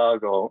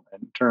Chicago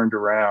and turned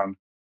around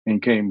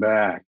and came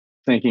back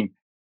thinking,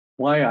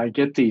 why I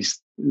get these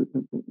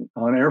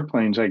on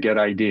airplanes, I get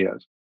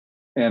ideas.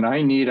 And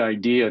I need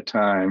idea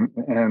time.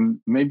 And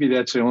maybe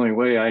that's the only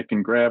way I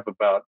can grab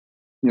about,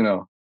 3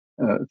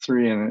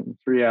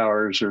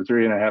 hours or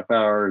 3.5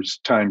 hours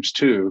times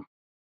two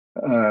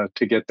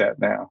to get that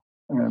now.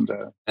 And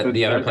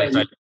the other place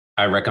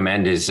I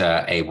recommend is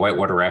a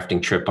whitewater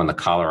rafting trip on the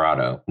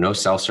Colorado. No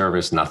cell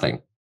service,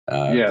 nothing.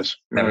 Yes,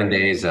 7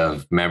 days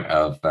of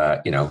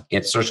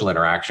it's social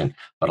interaction,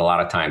 but a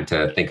lot of time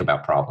to think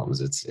about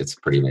problems. It's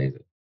pretty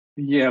amazing.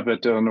 Yeah,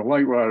 but on the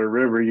Whitewater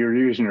River, you're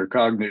using your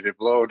cognitive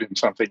load in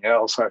something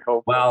else, I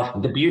hope. Well,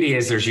 the beauty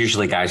is there's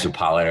usually guys who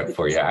pilot it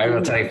for you. I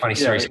will tell you a funny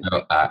story.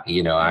 So,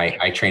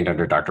 I trained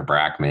under Dr.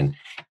 Brackman,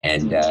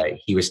 and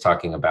he was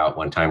talking about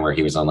one time where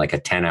he was on like a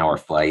 10-hour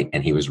flight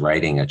and he was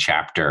writing a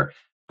chapter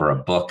for a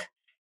book.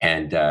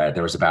 And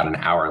there was about an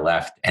hour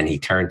left. And he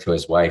turned to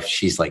his wife.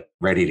 She's like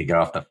ready to get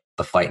off the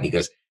flight. And he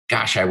goes,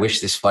 gosh, I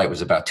wish this flight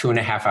was about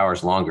 2.5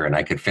 hours longer and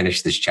I could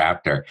finish this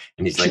chapter.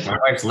 And he's like, my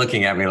wife's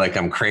looking at me like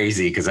I'm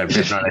crazy because I've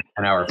been on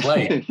a 10-hour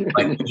flight.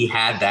 But he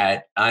had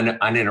that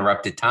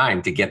uninterrupted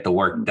time to get the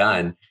work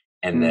done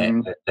and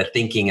the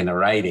thinking and the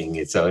writing.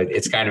 And so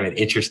it's kind of an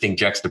interesting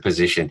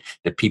juxtaposition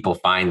that people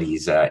find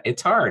these.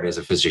 It's hard as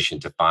a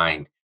physician to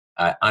find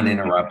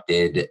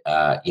uninterrupted,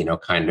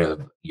 kind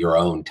of your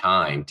own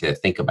time to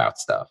think about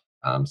stuff.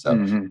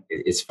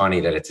 It's funny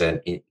that it's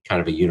a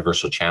kind of a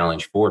universal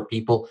challenge for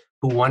people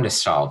who want to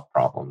solve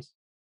problems.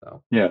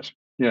 So. Yes,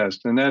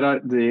 and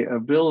that the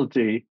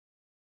ability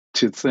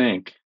to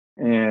think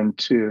and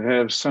to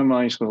have some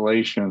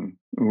isolation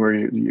where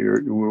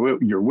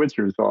you're with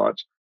your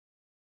thoughts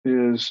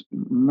is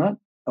not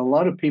a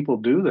lot of people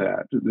do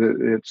that.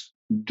 It's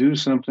do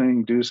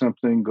something,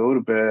 go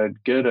to bed,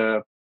 get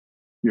up,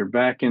 you're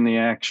back in the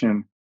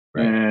action.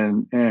 Right.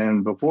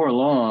 And before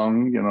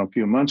long, a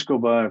few months go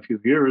by, a few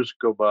years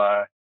go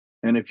by.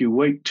 And if you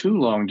wait too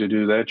long to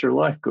do that, your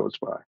life goes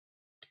by.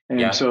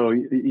 And so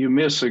you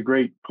miss a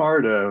great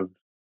part of,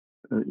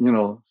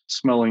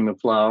 smelling the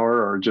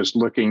flower or just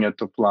looking at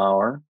the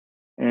flower.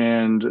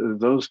 And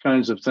those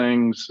kinds of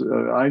things,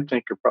 I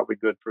think, are probably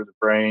good for the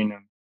brain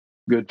and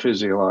good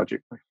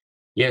physiologically.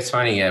 Yeah, it's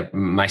funny.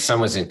 My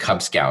son was in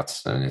Cub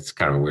Scouts, and it's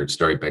kind of a weird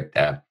story, but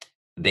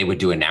they would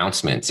do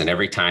announcements. And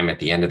every time at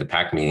the end of the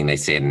pack meeting, they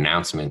say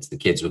announcements, the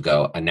kids would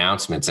go,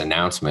 announcements.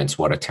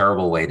 What a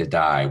terrible way to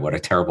die. What a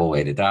terrible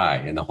way to die.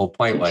 And the whole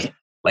point was,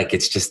 like,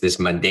 it's just this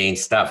mundane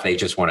stuff. They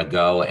just want to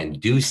go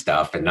and do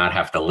stuff and not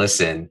have to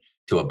listen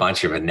to a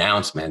bunch of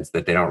announcements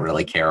that they don't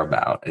really care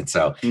about. And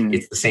so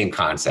it's the same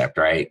concept,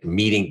 right?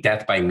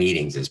 Death by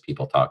meetings, as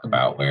people talk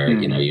about, where,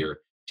 you're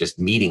just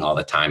meeting all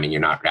the time and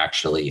you're not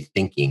actually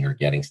thinking or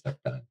getting stuff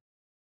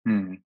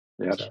done.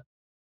 Yes.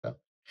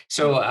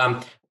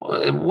 So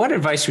what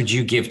advice would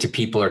you give to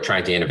people who are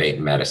trying to innovate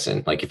in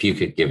medicine? Like, if you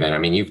could give it, I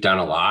mean, you've done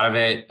a lot of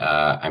it.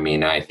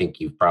 I think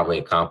you've probably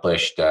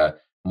accomplished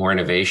more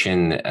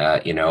innovation,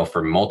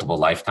 for multiple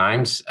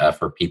lifetimes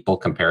for people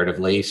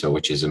comparatively. So,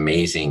 which is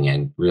amazing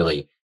and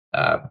really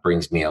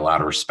brings me a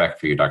lot of respect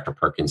for you, Dr.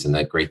 Perkins, and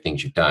the great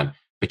things you've done.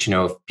 But,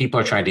 if people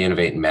are trying to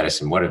innovate in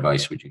medicine, what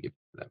advice would you give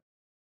to them?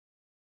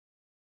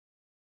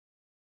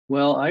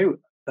 Well,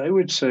 I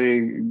would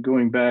say,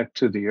 going back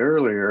to the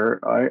earlier,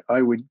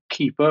 I would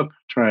keep up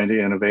trying to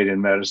innovate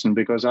in medicine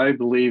because I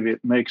believe it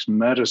makes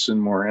medicine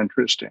more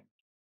interesting.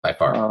 By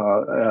far.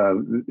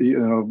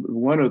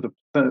 One of the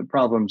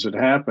problems that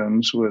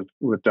happens with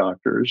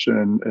doctors,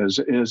 and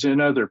as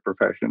in other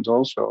professions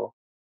also,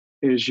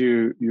 is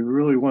you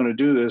really want to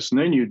do this, and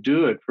then you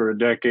do it for a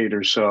decade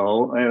or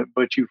so,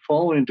 but you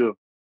fall into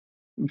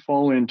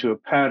a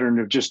pattern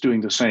of just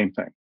doing the same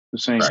thing.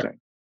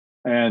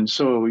 And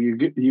so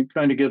you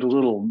kind of get a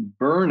little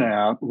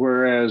burnout,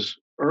 whereas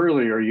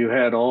earlier you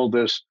had all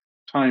this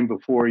time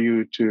before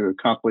you to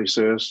accomplish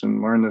this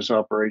and learn this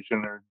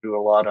operation or do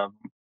a lot of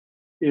them,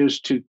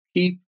 is to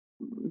keep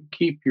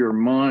your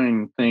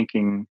mind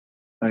thinking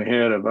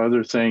ahead of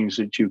other things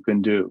that you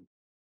can do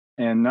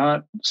and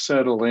not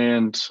settle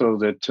in so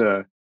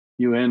that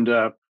you end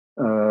up,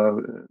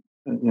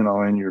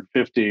 in your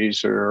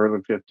 50s or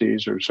early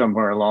 50s or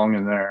somewhere along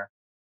in there.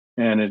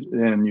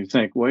 And you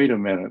think, wait a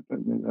minute,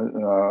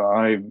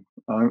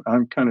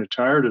 I'm kind of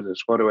tired of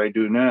this. What do I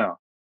do now?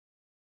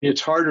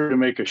 It's harder to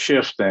make a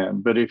shift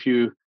then. But if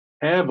you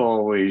have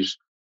always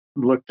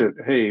looked at,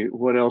 hey,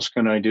 what else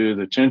can I do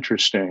that's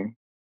interesting?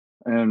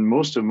 And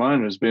most of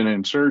mine has been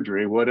in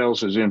surgery. What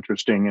else is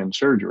interesting in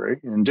surgery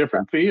in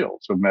different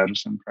fields of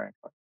medicine,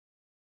 frankly?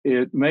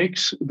 it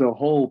makes the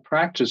whole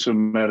practice of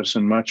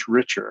medicine much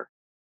richer.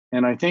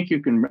 And I think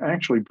you can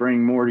actually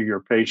bring more to your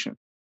patients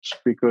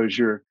because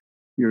you're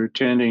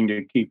tending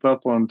to keep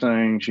up on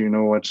things. You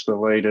know what's the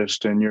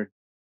latest, and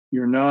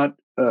you're not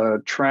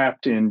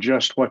trapped in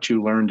just what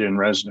you learned in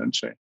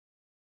residency.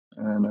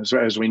 And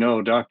as we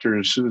know,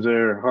 doctors,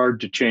 they're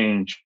hard to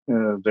change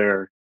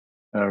their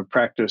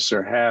practice,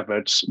 their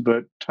habits,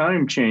 but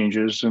time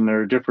changes and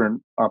there are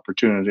different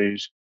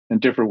opportunities and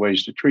different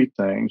ways to treat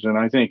things. And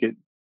I think it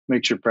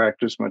makes your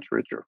practice much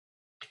richer.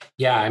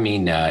 Yeah, I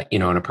mean,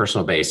 on a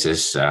personal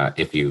basis,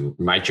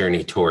 my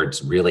journey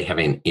towards really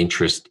having an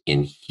interest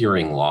in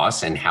hearing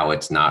loss and how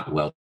it's not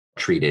well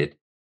treated,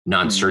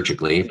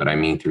 non-surgically, but I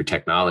mean through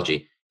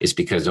technology, is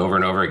because over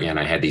and over again,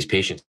 I had these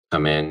patients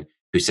come in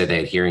who said they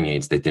had hearing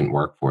aids that didn't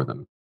work for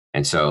them.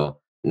 And so,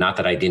 not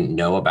that I didn't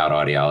know about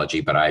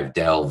audiology, but I've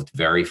delved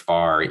very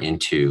far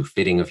into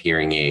fitting of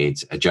hearing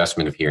aids,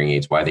 adjustment of hearing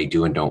aids, why they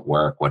do and don't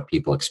work, what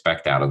people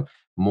expect out of them,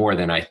 more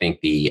than I think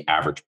the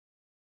average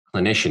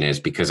clinician is,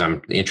 because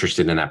I'm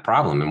interested in that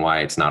problem and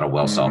why it's not a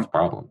well-solved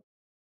problem.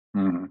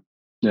 Mm-hmm.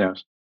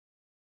 Yes.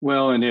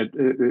 Well, and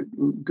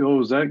it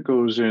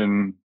goes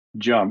in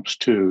jumps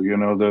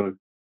too.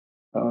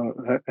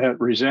 At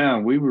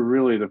ReSound, we were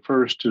really the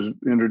first to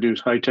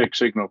introduce high-tech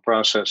signal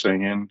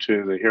processing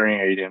into the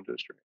hearing aid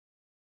industry.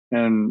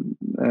 And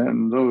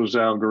those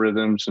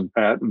algorithms and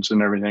patents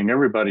and everything,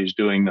 everybody's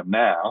doing them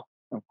now,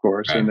 of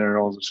course, Right. and they're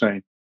all the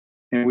same.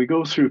 And we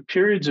go through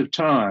periods of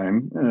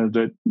time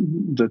that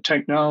the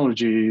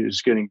technology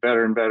is getting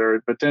better and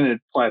better, but then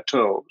it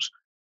plateaus.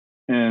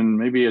 And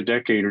maybe a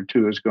decade or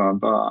two has gone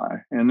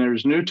by. And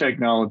there's new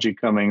technology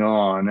coming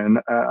on. And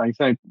I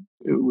think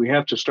we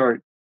have to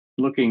start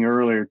looking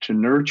earlier to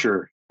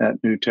nurture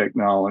that new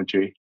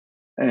technology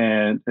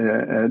and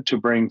to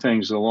bring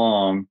things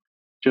along,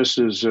 just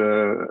as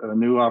a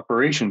new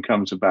operation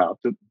comes about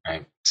that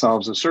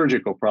solves a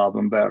surgical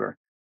problem better.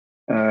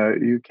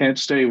 You can't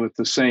stay with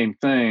the same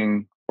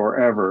thing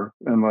forever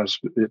unless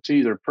it's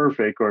either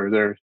perfect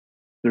or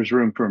there's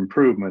room for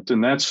improvement.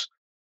 And that's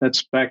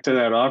back to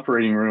that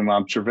operating room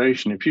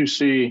observation. If you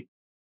see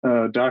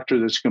a doctor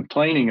that's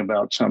complaining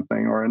about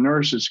something, or a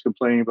nurse that's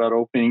complaining about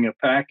opening a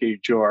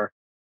package, or,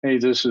 hey,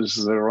 this is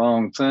the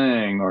wrong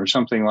thing, or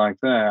something like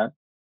that,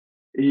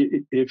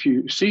 if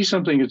you see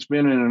something that's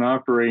been in an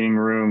operating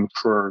room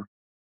for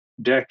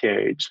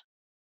decades,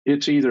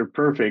 it's either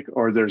perfect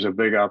or there's a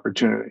big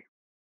opportunity.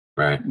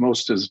 Right.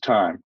 Most of the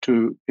time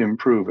to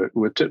improve it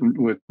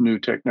with new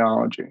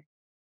technology.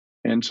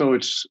 And so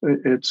it's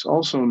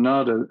also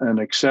not an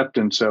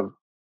acceptance of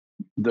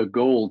the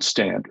gold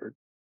standard.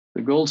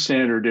 The gold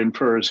standard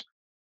infers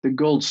the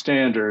gold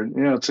standard,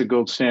 it's a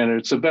gold standard.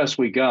 It's the best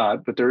we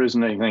got, but there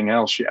isn't anything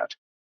else yet.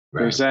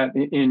 Right. There's that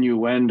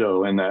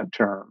innuendo in that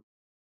term.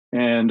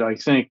 And I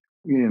think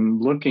in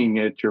looking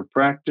at your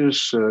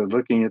practice,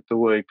 looking at the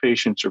way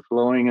patients are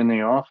flowing in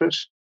the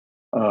office,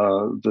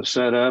 the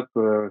setup,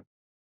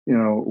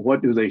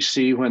 what do they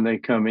see when they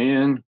come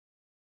in?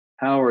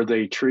 How are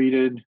they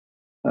treated?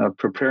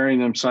 Preparing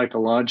them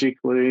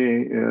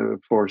psychologically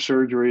for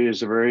surgery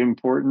is very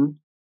important.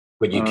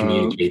 Would you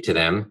communicate to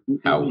them?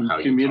 How you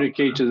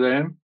communicate to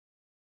them?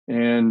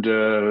 And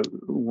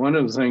one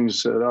of the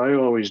things that I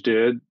always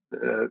did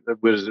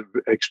was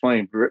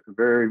explain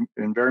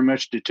in very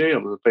much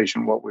detail to the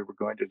patient what we were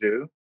going to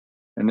do.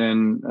 And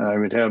then I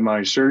would have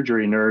my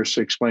surgery nurse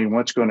explain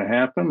what's going to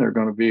happen. They're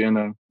going to be in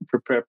a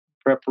prep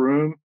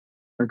room.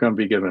 They're going to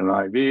be given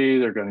an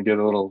IV. They're going to get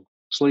a little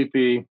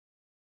sleepy.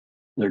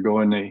 They're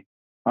going the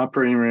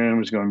operating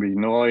room is going to be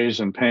noise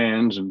and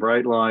pans and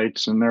bright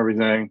lights and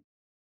everything.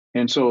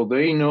 And so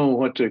they know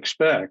what to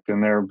expect,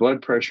 and their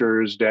blood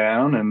pressure is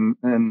down.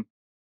 And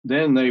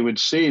then they would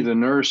see the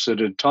nurse that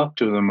had talked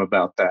to them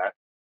about that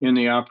in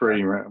the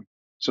operating room.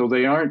 So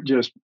they aren't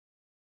just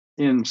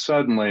in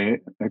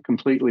suddenly a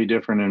completely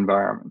different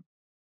environment.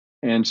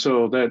 And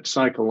so that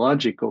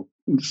psychology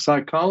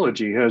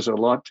has a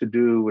lot to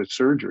do with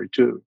surgery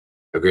too.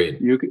 Agreed.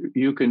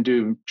 You can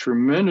do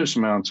tremendous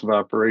amounts of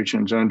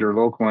operations under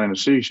local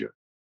anesthesia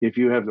if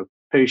you have the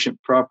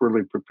patient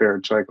properly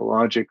prepared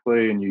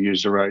psychologically and you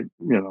use the right,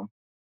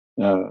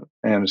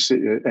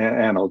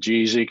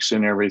 analgesics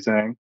and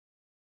everything,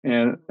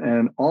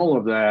 and all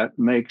of that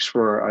makes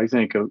for, I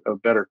think, a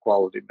better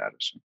quality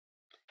medicine.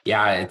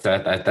 Yeah,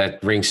 that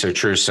rings so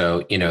true.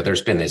 So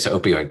there's been this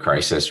opioid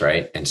crisis,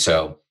 right? And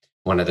so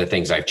one of the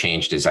things I've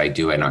changed is I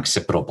do an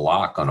occipital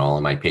block on all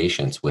of my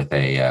patients with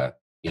a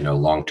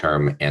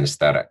long-term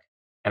anesthetic.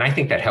 And I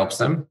think that helps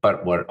them.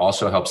 But what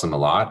also helps them a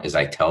lot is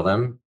I tell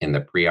them in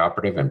the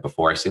preoperative and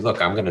before, I say,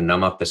 look, I'm going to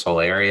numb up this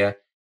whole area.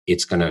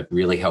 It's going to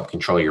really help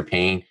control your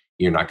pain.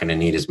 You're not going to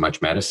need as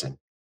much medicine.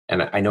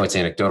 And I know it's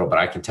anecdotal, but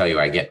I can tell you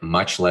I get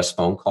much less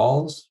phone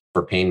calls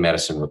for pain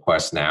medicine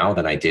requests now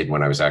than I did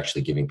when I was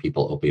actually giving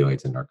people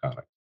opioids and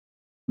narcotics.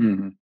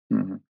 Mm-hmm.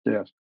 Mm-hmm.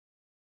 Yes.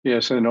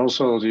 Yes. And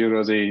also,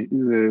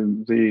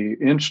 the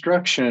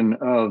instruction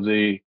of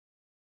the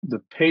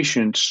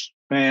patient's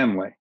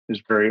family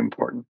is very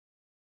important,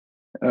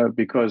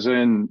 because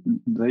then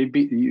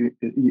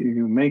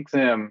you make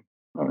them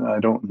I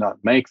don't not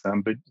make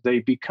them, but they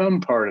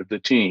become part of the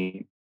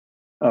team,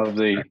 of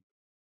the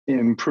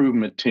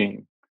improvement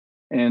team.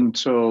 And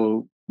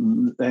so,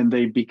 and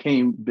they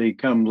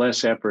become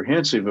less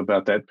apprehensive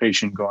about that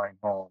patient going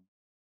home,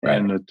 Right.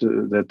 and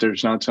that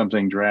there's not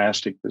something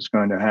drastic that's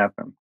going to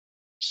happen.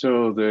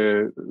 So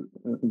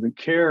the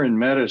care in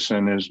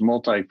medicine is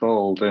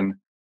multifold, and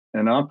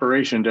an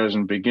operation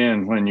doesn't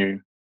begin when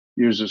you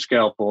use a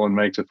scalpel and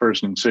make the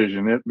first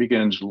incision. It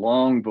begins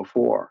long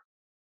before.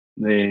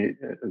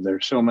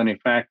 There's so many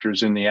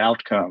factors in the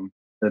outcome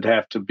that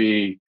have to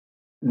be,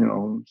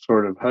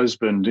 sort of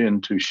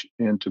husbanded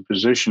into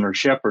position, or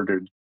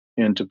shepherded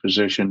into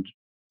position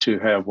to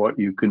have what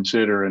you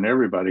consider and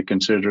everybody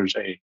considers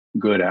a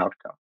good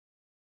outcome.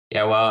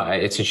 Yeah, well,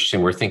 it's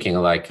interesting. We're thinking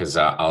alike, because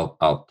I'll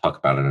talk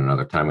about it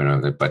another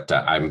time. But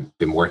I've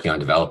been working on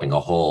developing a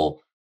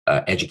whole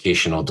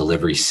educational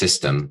delivery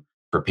system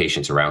for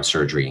patients around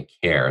surgery and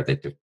care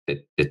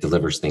that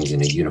delivers things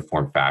in a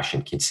uniform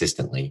fashion,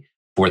 consistently,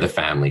 for the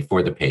family,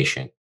 for the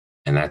patient,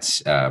 and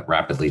that's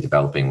rapidly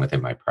developing within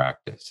my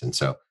practice. And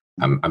so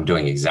I'm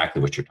doing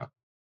exactly what you're talking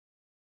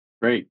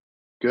about. Great,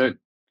 good.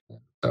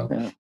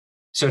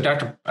 So,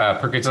 Dr.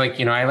 Perkins,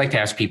 I like to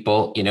ask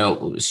people,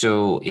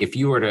 so if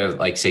you were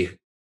to say,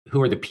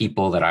 who are the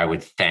people that I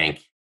would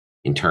thank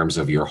in terms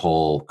of your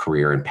whole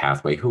career and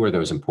pathway? Who are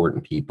those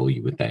important people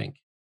you would thank?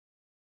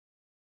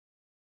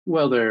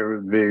 Well, there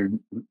would be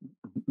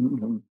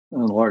a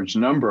large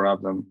number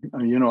of them.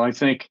 I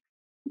think,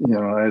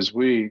 as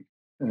we...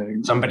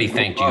 Somebody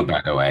thanked you,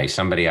 by the way.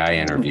 Somebody I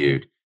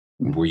interviewed,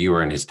 where you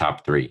were in his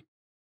top 3,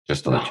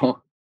 just to let you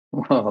know.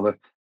 Well,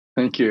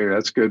 thank you.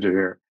 That's good to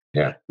hear.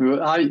 Yeah.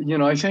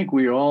 I think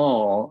we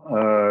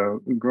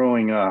all,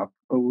 growing up,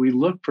 we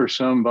look for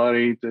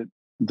somebody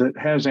that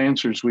has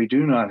answers we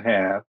do not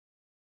have.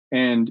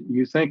 And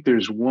you think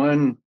there's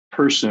one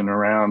person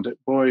around it.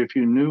 Boy, if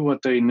you knew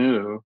what they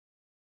knew,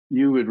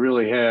 you would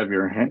really have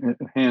your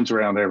hands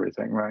around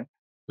everything, right?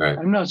 Right.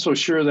 I'm not so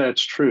sure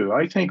that's true.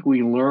 I think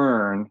we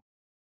learn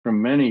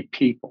from many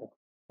people,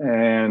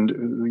 and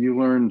you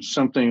learn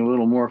something a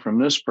little more from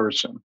this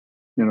person.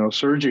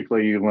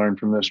 Surgically, you learn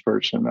from this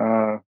person.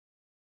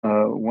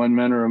 One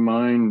mentor of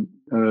mine,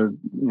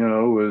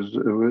 was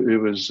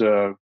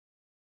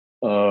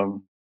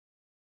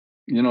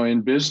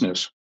in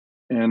business,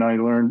 and I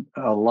learned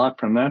a lot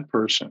from that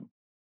person.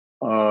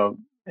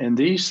 And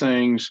these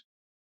things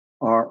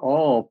are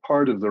all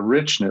part of the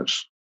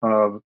richness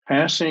of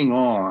passing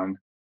on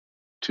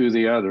to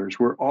the others.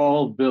 We're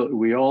all built.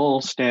 We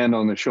all stand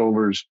on the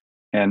shoulders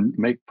and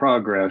make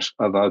progress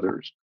of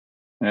others.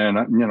 And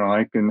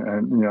I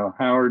can,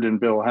 Howard and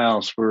Bill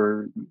House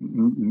were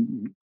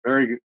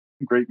very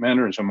great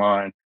mentors of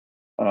mine.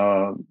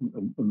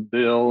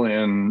 Bill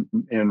in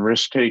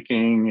risk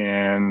taking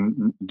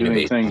and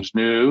doing things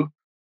new,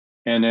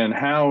 and then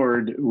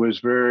Howard was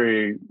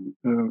very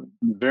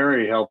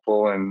very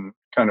helpful in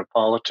kind of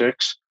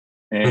politics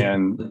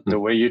and the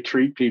way you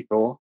treat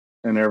people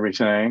and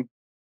everything.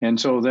 And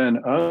so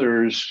then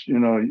others,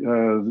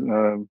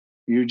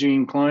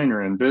 Eugene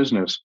Kleiner in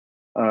business.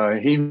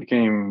 He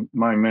became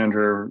my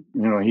mentor.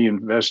 He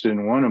invested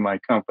in one of my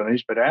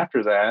companies, but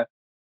after that,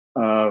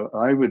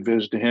 I would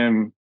visit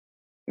him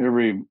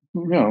every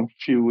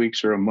few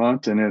weeks or a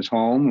month in his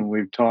home, and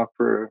we'd talk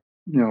for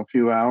a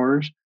few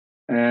hours,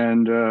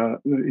 and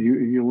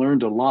you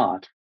learned a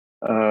lot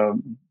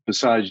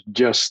besides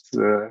just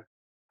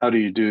how do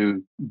you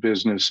do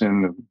business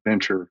in the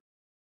venture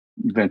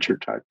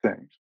type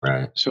things.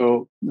 Right.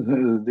 So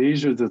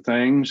these are the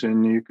things,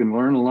 and you can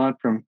learn a lot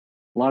from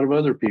a lot of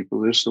other people.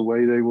 This is the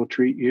way they will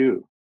treat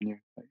you. And you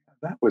think,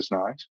 that was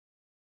nice.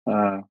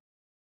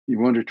 You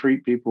want to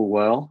treat people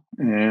well,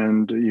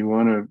 and you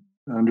want to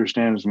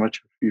understand as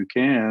much as you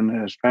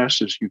can, as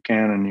fast as you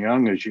can, and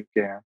young as you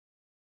can,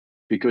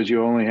 because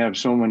you only have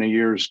so many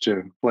years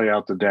to play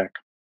out the deck.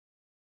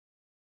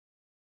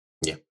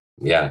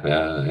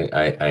 Yeah.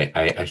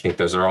 I think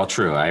those are all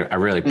true. I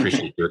really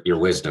appreciate your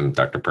wisdom,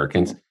 Dr.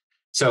 Perkins.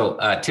 So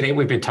today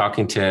we've been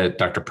talking to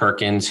Dr.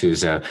 Perkins,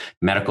 who's a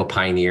medical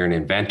pioneer and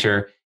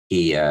inventor.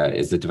 He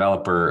is the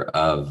developer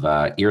of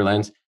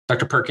Earlens.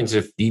 Dr. Perkins,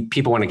 if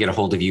people want to get a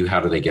hold of you, how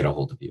do they get a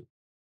hold of you?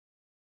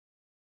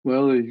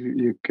 Well,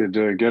 you could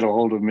get a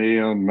hold of me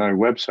on my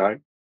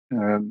website.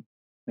 I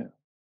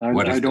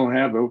don't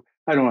have a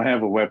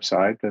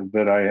website,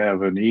 but I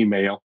have an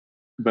email.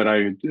 But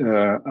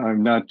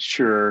I'm not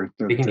sure.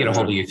 They can get a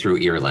hold of you through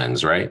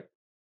Earlens, right?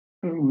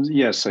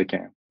 Yes, I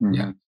can. Mm-hmm.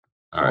 Yeah.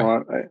 All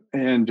right.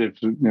 And if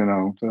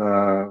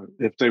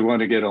if they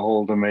want to get a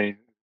hold of me,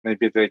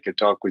 maybe they could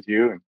talk with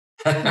you.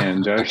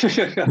 And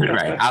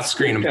right, I'll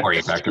screen them for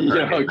you, Dr. Perkins.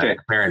 Yeah, okay.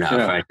 Fair enough.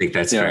 Yeah. I think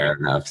that's fair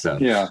enough. So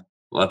yeah.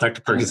 Well,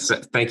 Dr. Perkins,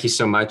 thank you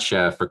so much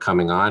for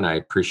coming on. I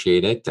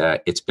appreciate it.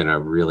 It's been a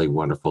really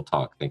wonderful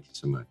talk. Thank you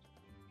so much.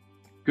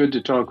 Good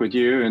to talk with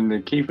you,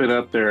 and keep it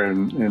up there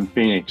in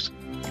Phoenix.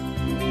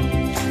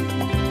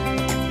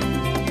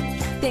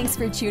 Thanks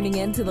for tuning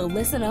in to the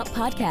Listen Up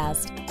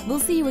podcast. We'll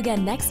see you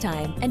again next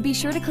time, and be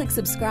sure to click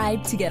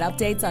subscribe to get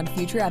updates on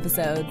future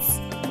episodes.